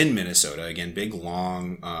were in Minnesota. Again, big,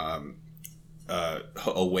 long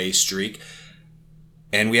away streak.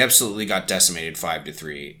 And we absolutely got decimated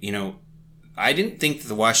 5-3. I didn't think that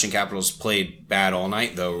the Washington Capitals played bad all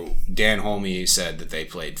night, though. Dan Holme said that they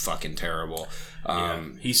played fucking terrible.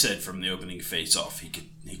 He said from the opening face-off, he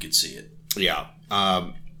could see it. Yeah.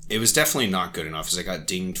 It was definitely not good enough as I got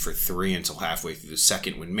dinged for 3 until halfway through the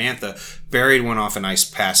second when Mantha buried one off a nice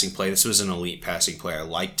passing play. This was an elite passing play. I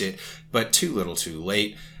liked it, but too little too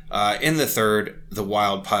late. In the third, the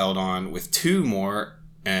Wild piled on with 2 more,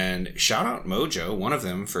 and shout out Mojo, one of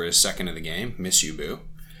them for his second of the game. Miss you, boo.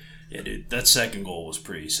 Yeah, dude, that second goal was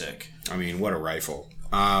pretty sick. I mean, what a rifle.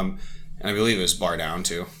 And I believe it was bar down,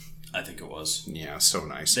 too. I think it was. Yeah, so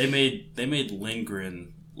nice. They made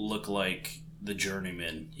Lindgren look like the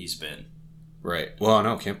journeyman he's been. Right. Well,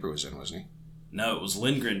 no, Kemper was in, wasn't he? No, it was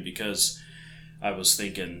Lindgren because I was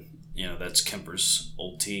thinking, that's Kemper's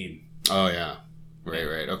old team. Oh, yeah.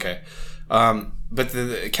 Right. Okay. But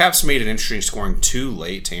the Caps made it interesting, scoring 2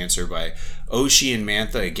 late to answer by Oshie and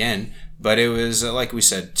Mantha again. But it was, like we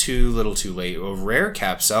said, too little too late. A rare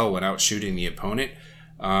Capsell went out shooting the opponent.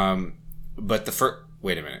 But the first...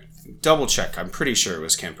 Wait a minute. Double check. I'm pretty sure it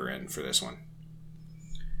was Kemper in for this one.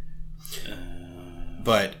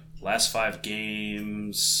 But... Last 5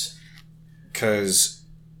 games... Because...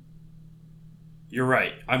 You're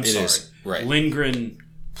right. I'm sorry. Right. Lindgren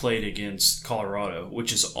played against Colorado,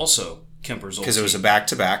 which is also Kemper's old team. Because it was a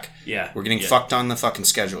back-to-back. Yeah. We're getting fucked on the fucking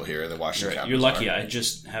schedule here, the Washington Capitals. You're lucky. I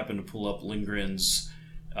just happened to pull up Lindgren's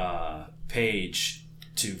page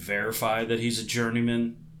to verify that he's a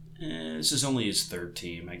journeyman. This is only his 3rd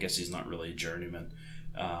team. I guess he's not really a journeyman.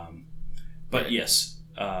 But right. Yes,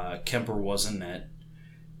 Kemper was in net.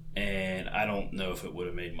 And I don't know if it would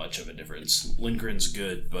have made much of a difference. Lindgren's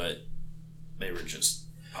good, but they were just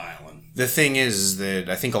piling. The thing is that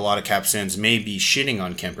I think a lot of Caps fans may be shitting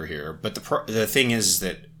on Kemper here, but the thing is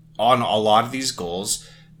that on a lot of these goals,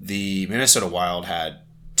 the Minnesota Wild had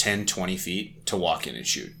 10, 20 feet to walk in and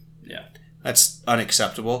shoot. Yeah. That's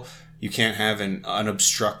unacceptable. You can't have an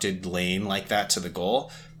unobstructed lane like that to the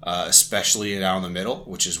goal, especially down the middle,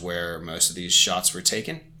 which is where most of these shots were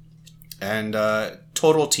taken. And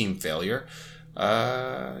total team failure.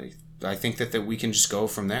 I think that we can just go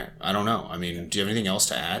from there. I don't know. I mean, do you have anything else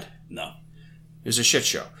to add? No. It was a shit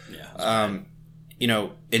show. Yeah.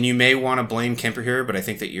 And you may want to blame Kemper here, but I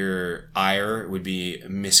think that your ire would be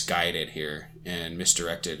misguided here and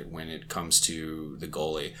misdirected when it comes to the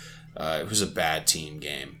goalie. It was a bad team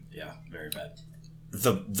game. Yeah, very bad.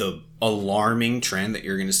 The alarming trend that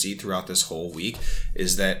you're going to see throughout this whole week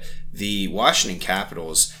is that the Washington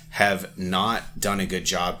Capitals have not done a good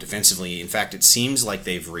job defensively. In fact, it seems like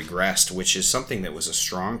they've regressed, which is something that was a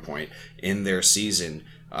strong point in their season.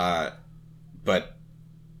 But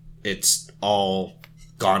it's all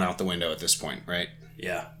gone out the window at this point, right?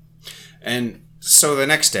 Yeah. And so the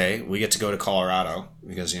next day, we get to go to Colorado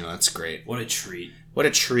because, that's great. What a treat. What a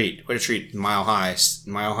treat. Mile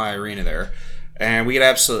High Arena there. And we get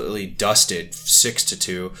absolutely dusted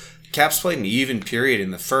 6-2. Caps played an even period in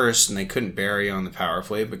the first, and they couldn't bury on the power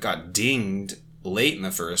play, but got dinged late in the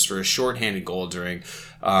first for a shorthanded goal during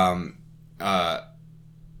a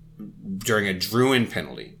Druin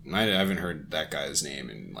penalty. I haven't heard that guy's name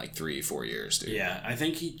in like 3-4 years, dude. Yeah, I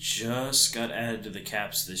think he just got added to the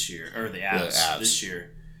Caps this year, or the Avs this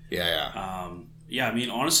year. Yeah. Yeah, I mean,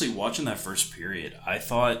 honestly, watching that first period, I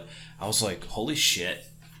was like, holy shit.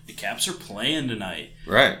 The Caps are playing tonight.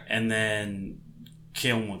 Right. And then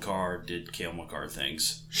Cale Makar did Cale Makar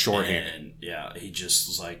things. Shorthanded. And yeah, he just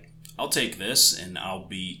was like, I'll take this and I'll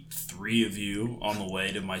beat 3 of you on the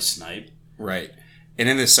way to my snipe. Right. And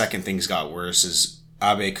then the second things got worse is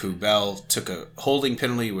Abe Kubel took a holding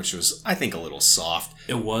penalty, which was, I think, a little soft.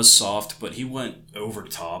 It was soft, but he went over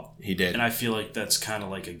top. He did. And I feel like that's kind of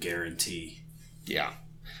like a guarantee. Yeah.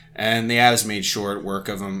 And the Avs made short work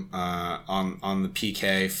of him on the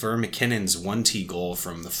PK for McKinnon's 1T goal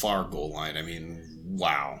from the far goal line. I mean,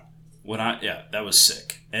 wow. That was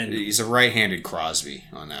sick. And he's a right-handed Crosby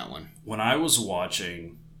on that one. When I was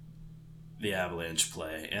watching the Avalanche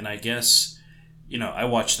play, and I guess, I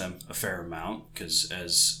watch them a fair amount because,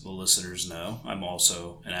 as the listeners know, I'm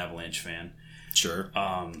also an Avalanche fan. Sure.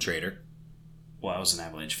 Traitor. Well, I was an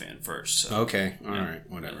Avalanche fan first. So, okay. All right.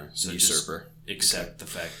 Whatever. So usurper. Accept the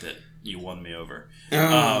fact that you won me over. Okay.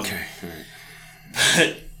 All right.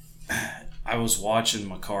 But I was watching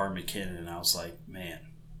Makar and McKinnon, and I was like, man,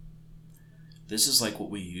 this is like what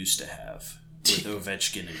we used to have with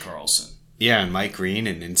Ovechkin and Karlsson. Yeah, and Mike Green,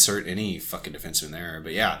 and insert any fucking defenseman there.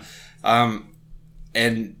 But yeah.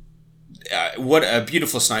 What a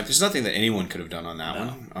beautiful snipe. There's nothing that anyone could have done on that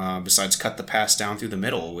one besides cut the pass down through the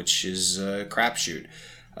middle, which is a crapshoot.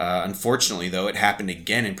 Unfortunately, though, it happened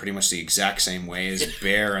again in pretty much the exact same way as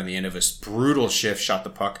Bear on the end of a brutal shift shot the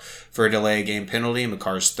puck for a delay game penalty.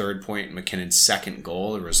 Makar's third point and McKinnon's second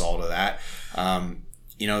goal, the result of that.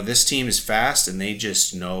 This team is fast and they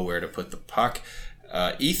just know where to put the puck.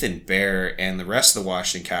 Ethan Bear and the rest of the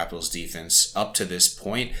Washington Capitals defense up to this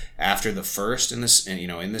point after the first in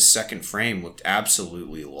this second frame looked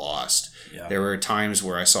absolutely lost. Yeah. There were times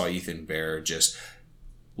where I saw Ethan Bear just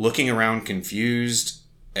looking around confused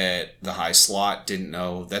at the high slot, didn't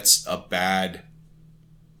know. That's a bad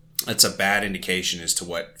indication as to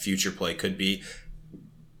what future play could be.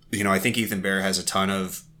 I think Ethan Bear has a ton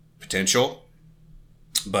of potential,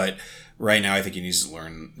 but right now I think he needs to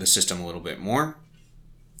learn the system a little bit more.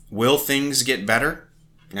 Will things get better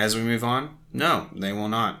as we move on? No, they will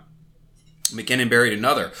not. McKinnon buried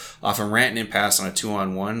another off a Rantanen pass on a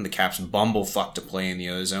 2-on-1. The Caps bumblefucked to play in the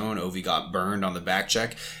O-zone. Ovi got burned on the back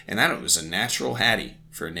check, and that was a natural hattie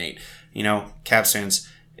for Nate. Caps fans,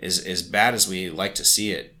 as bad as we like to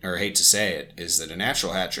see it, or hate to say it, is that a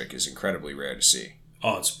natural hat trick is incredibly rare to see.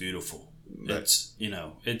 Oh, it's beautiful.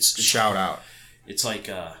 It's shout out. It's like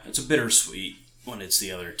it's a bittersweet when it's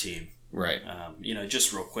the other team. Right.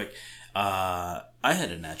 Just real quick, I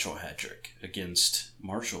had a natural hat trick against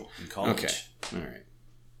Marshall in college. Okay. All right.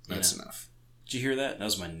 That's enough. Did you hear that? That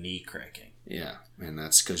was my knee cracking. Yeah, and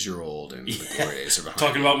that's because you're old and the glory days are behind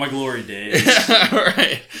Talking you. about my glory days.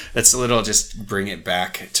 Right. That's a little, just bring it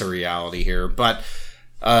back to reality here. But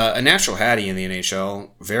a natural hattie in the NHL,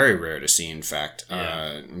 very rare to see, in fact.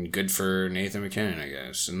 Yeah. Good for Nathan McKinnon, I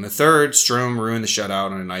guess. And the third, Strome ruined the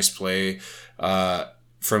shutout on a nice play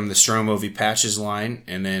from the Strome-Ovi Patches line,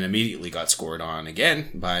 and then immediately got scored on again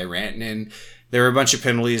by Rantanen. There were a bunch of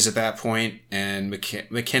penalties at that point, and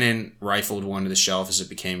McKinnon rifled one to the shelf as it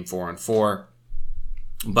became 4-on-4.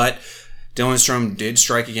 But Dylan Strome did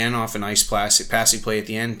strike again off a nice passing play at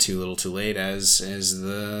the end, too little too late, as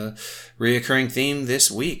the reoccurring theme this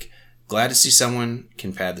week. Glad to see someone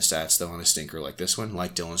can pad the stats, though, on a stinker like this one,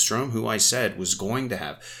 like Dylan Strome, who I said was going to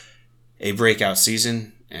have a breakout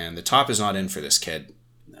season, and the top is not in for this kid.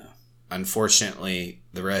 No. Unfortunately,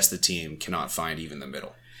 the rest of the team cannot find even the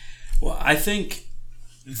middle. Well, I think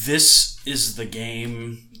this is the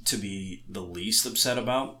game to be the least upset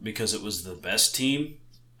about because it was the best team.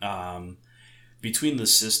 Between the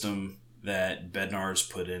system that Bednar's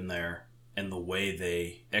put in there and the way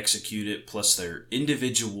they execute it, plus their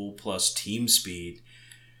individual plus team speed,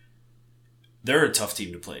 they're a tough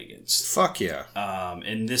team to play against. Fuck yeah.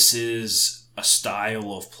 And this is a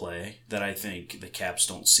style of play that I think the Caps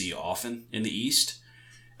don't see often in the East.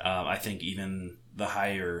 I think even the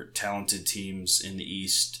higher talented teams in the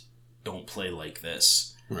East don't play like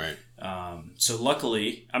this. Right. So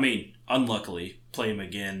unluckily, play him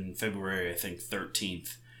again February, I think,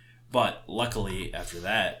 13th. But luckily, after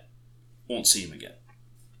that, won't see him again.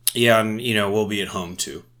 Yeah, and, we'll be at home,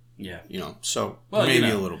 too. Yeah. So maybe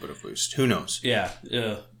a little bit of boost. Who knows? Yeah.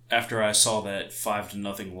 After I saw that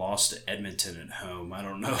 5-0 loss to Edmonton at home, I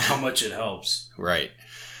don't know how much it helps. Right.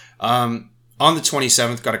 On the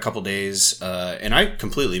 27th, got a couple days, and I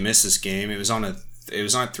completely missed this game. It was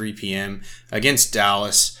on 3 p.m. against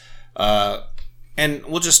Dallas. And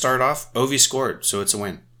we'll just start off. Ovi scored, so it's a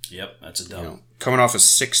win. Yep, that's a dub. Coming off a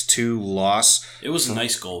 6-2 loss. It was a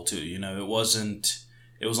nice goal, too. It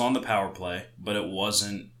was on the power play, but it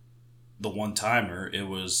wasn't the one-timer. It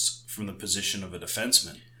was from the position of a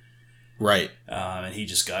defenseman. Right. And he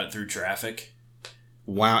just got it through traffic.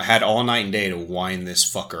 Wow, had all night and day to wind this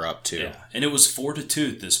fucker up, too. Yeah, and it was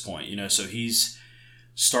 4-2 at this point, so he's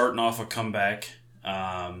starting off a comeback.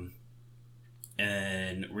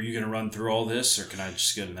 And were you going to run through all this, or can I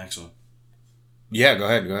just go to the next one? Yeah, go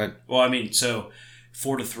ahead. Well, so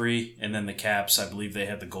 4-3, and then the Caps, I believe they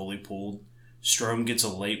had the goalie pulled. Strome gets a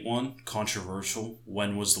late one, controversial.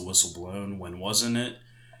 When was the whistle blown? When wasn't it?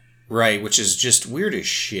 Right, which is just weird as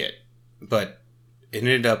shit. But it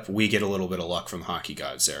ended up, we get a little bit of luck from hockey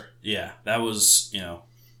gods there. Yeah, that was,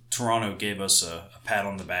 Toronto gave us a pat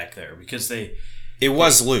on the back there because It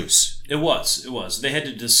was loose. It was. They had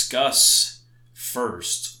to discuss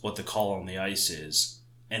first what the call on the ice is,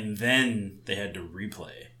 and then they had to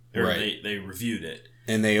replay. Or right. They reviewed it.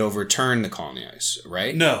 And they overturned the call on the ice,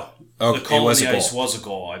 right? No. The call on the ice was a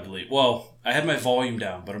goal, I believe. Well, I had my volume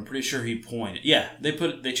down, but I'm pretty sure he pointed. Yeah,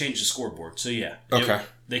 they changed the scoreboard, so yeah. Okay.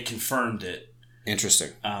 they confirmed it. Interesting.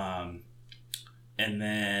 And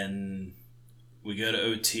then we go to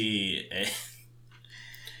OT.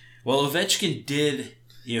 Well, Ovechkin did,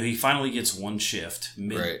 he finally gets one shift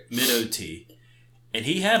mid-OT. And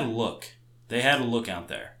he had a look. They had a look out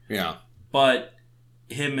there. Yeah. But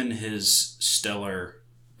him and his stellar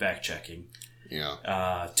back-checking. Yeah.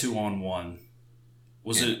 2-on-1.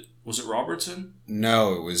 Was it Robertson?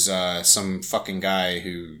 No, it was some fucking guy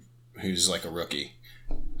who's like a rookie.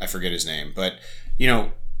 I forget his name. But,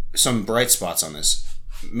 some bright spots on this.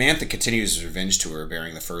 Mantha continues his revenge tour,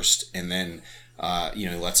 bearing the first, and then, he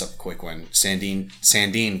lets up a quick one.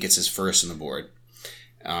 Sandin gets his first on the board.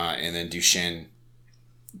 And then Duchesne,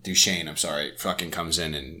 fucking comes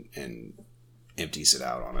in and empties it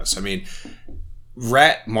out on us. I mean,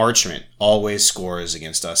 Rat Marchment always scores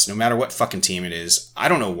against us, no matter what fucking team it is. I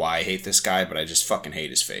don't know why I hate this guy, but I just fucking hate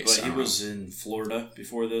his face. But he was in Florida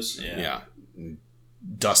before this? Yeah.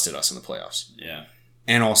 Dusted us in the playoffs. Yeah.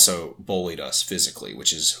 And also bullied us physically,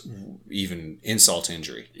 which is even insult to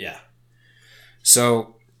injury. Yeah.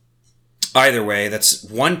 So, either way, that's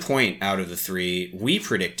 1 point out of the 3.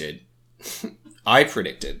 I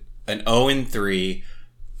predicted an 0-3,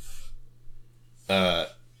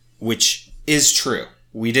 which is true.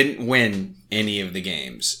 We didn't win any of the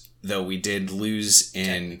games, though we did lose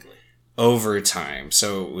in overtime.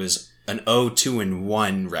 So it was an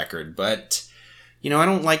 0-2-1 record. But, I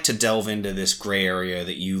don't like to delve into this gray area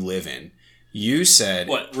that you live in. You said...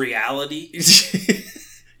 What, reality?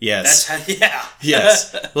 Yes. That's how, yeah.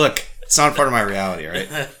 Yes. Look, it's not part of my reality,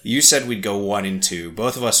 right? You said we'd go 1-2.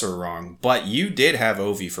 Both of us were wrong. But you did have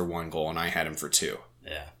Ovi for 1 goal, and I had him for 2.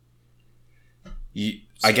 Yeah.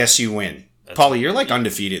 I guess you win. Paulie, you're like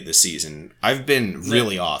undefeated this season. I've been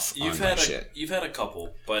really off on that shit. You've had a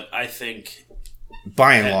couple, but I think...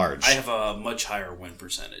 By and large. I have a much higher win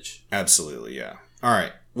percentage. Absolutely, yeah. All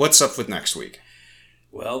right. What's up with next week?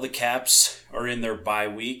 Well, the Caps are in their bye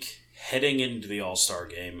week, heading into the All-Star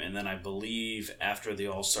game, and then I believe after the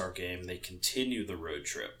All-Star game, they continue the road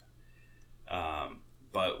trip.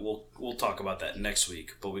 But we'll talk about that next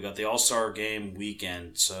week. But we got the All-Star game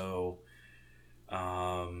weekend, so...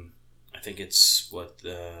 I think it's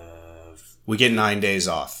we get 9 days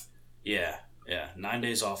off. Yeah, 9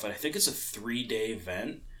 days off. And I think it's a 3-day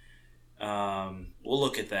event. We'll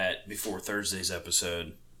look at that before Thursday's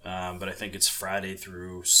episode. But I think it's Friday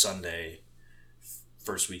through Sunday,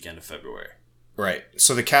 first weekend of February. Right.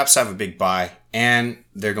 So the Caps have a big bye, and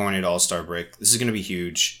they're going into All-Star break. This is going to be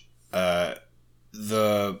huge.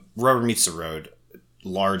 The rubber meets the road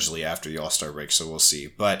largely after the All-Star break, so we'll see.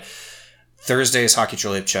 But Thursday's Hockey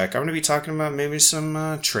Troll Hip Check. I'm going to be talking about maybe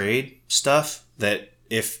some trade stuff that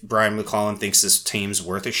if Brian McClellan thinks this team's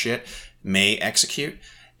worth a shit, may execute.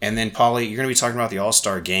 And then, Paulie, you're going to be talking about the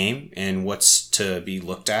All-Star game and what's to be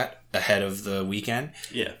looked at ahead of the weekend.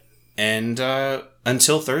 Yeah. And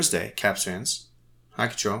until Thursday, Caps fans,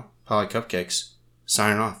 Hockey Troll, Paulie Cupcakes,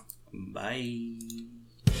 signing off. Bye.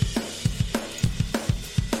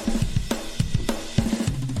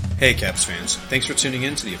 Hey Caps fans, thanks for tuning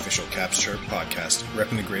in to the official Caps Chirp podcast,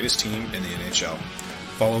 repping the greatest team in the NHL.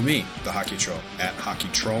 Follow me, the Hockey Troll, at Hockey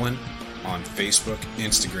Trollin on Facebook,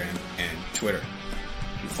 Instagram, and Twitter.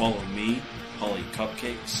 You follow me, Polly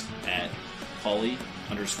Cupcakes, at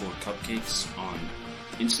Polly_Cupcakes on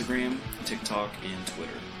Instagram, TikTok, and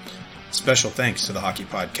Twitter. Special thanks to the Hockey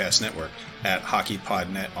Podcast Network at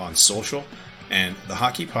HockeyPodNet on social and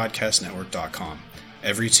thehockeypodcastnetwork.com.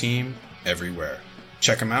 Every team, everywhere.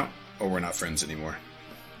 Check them out, or we're not friends anymore.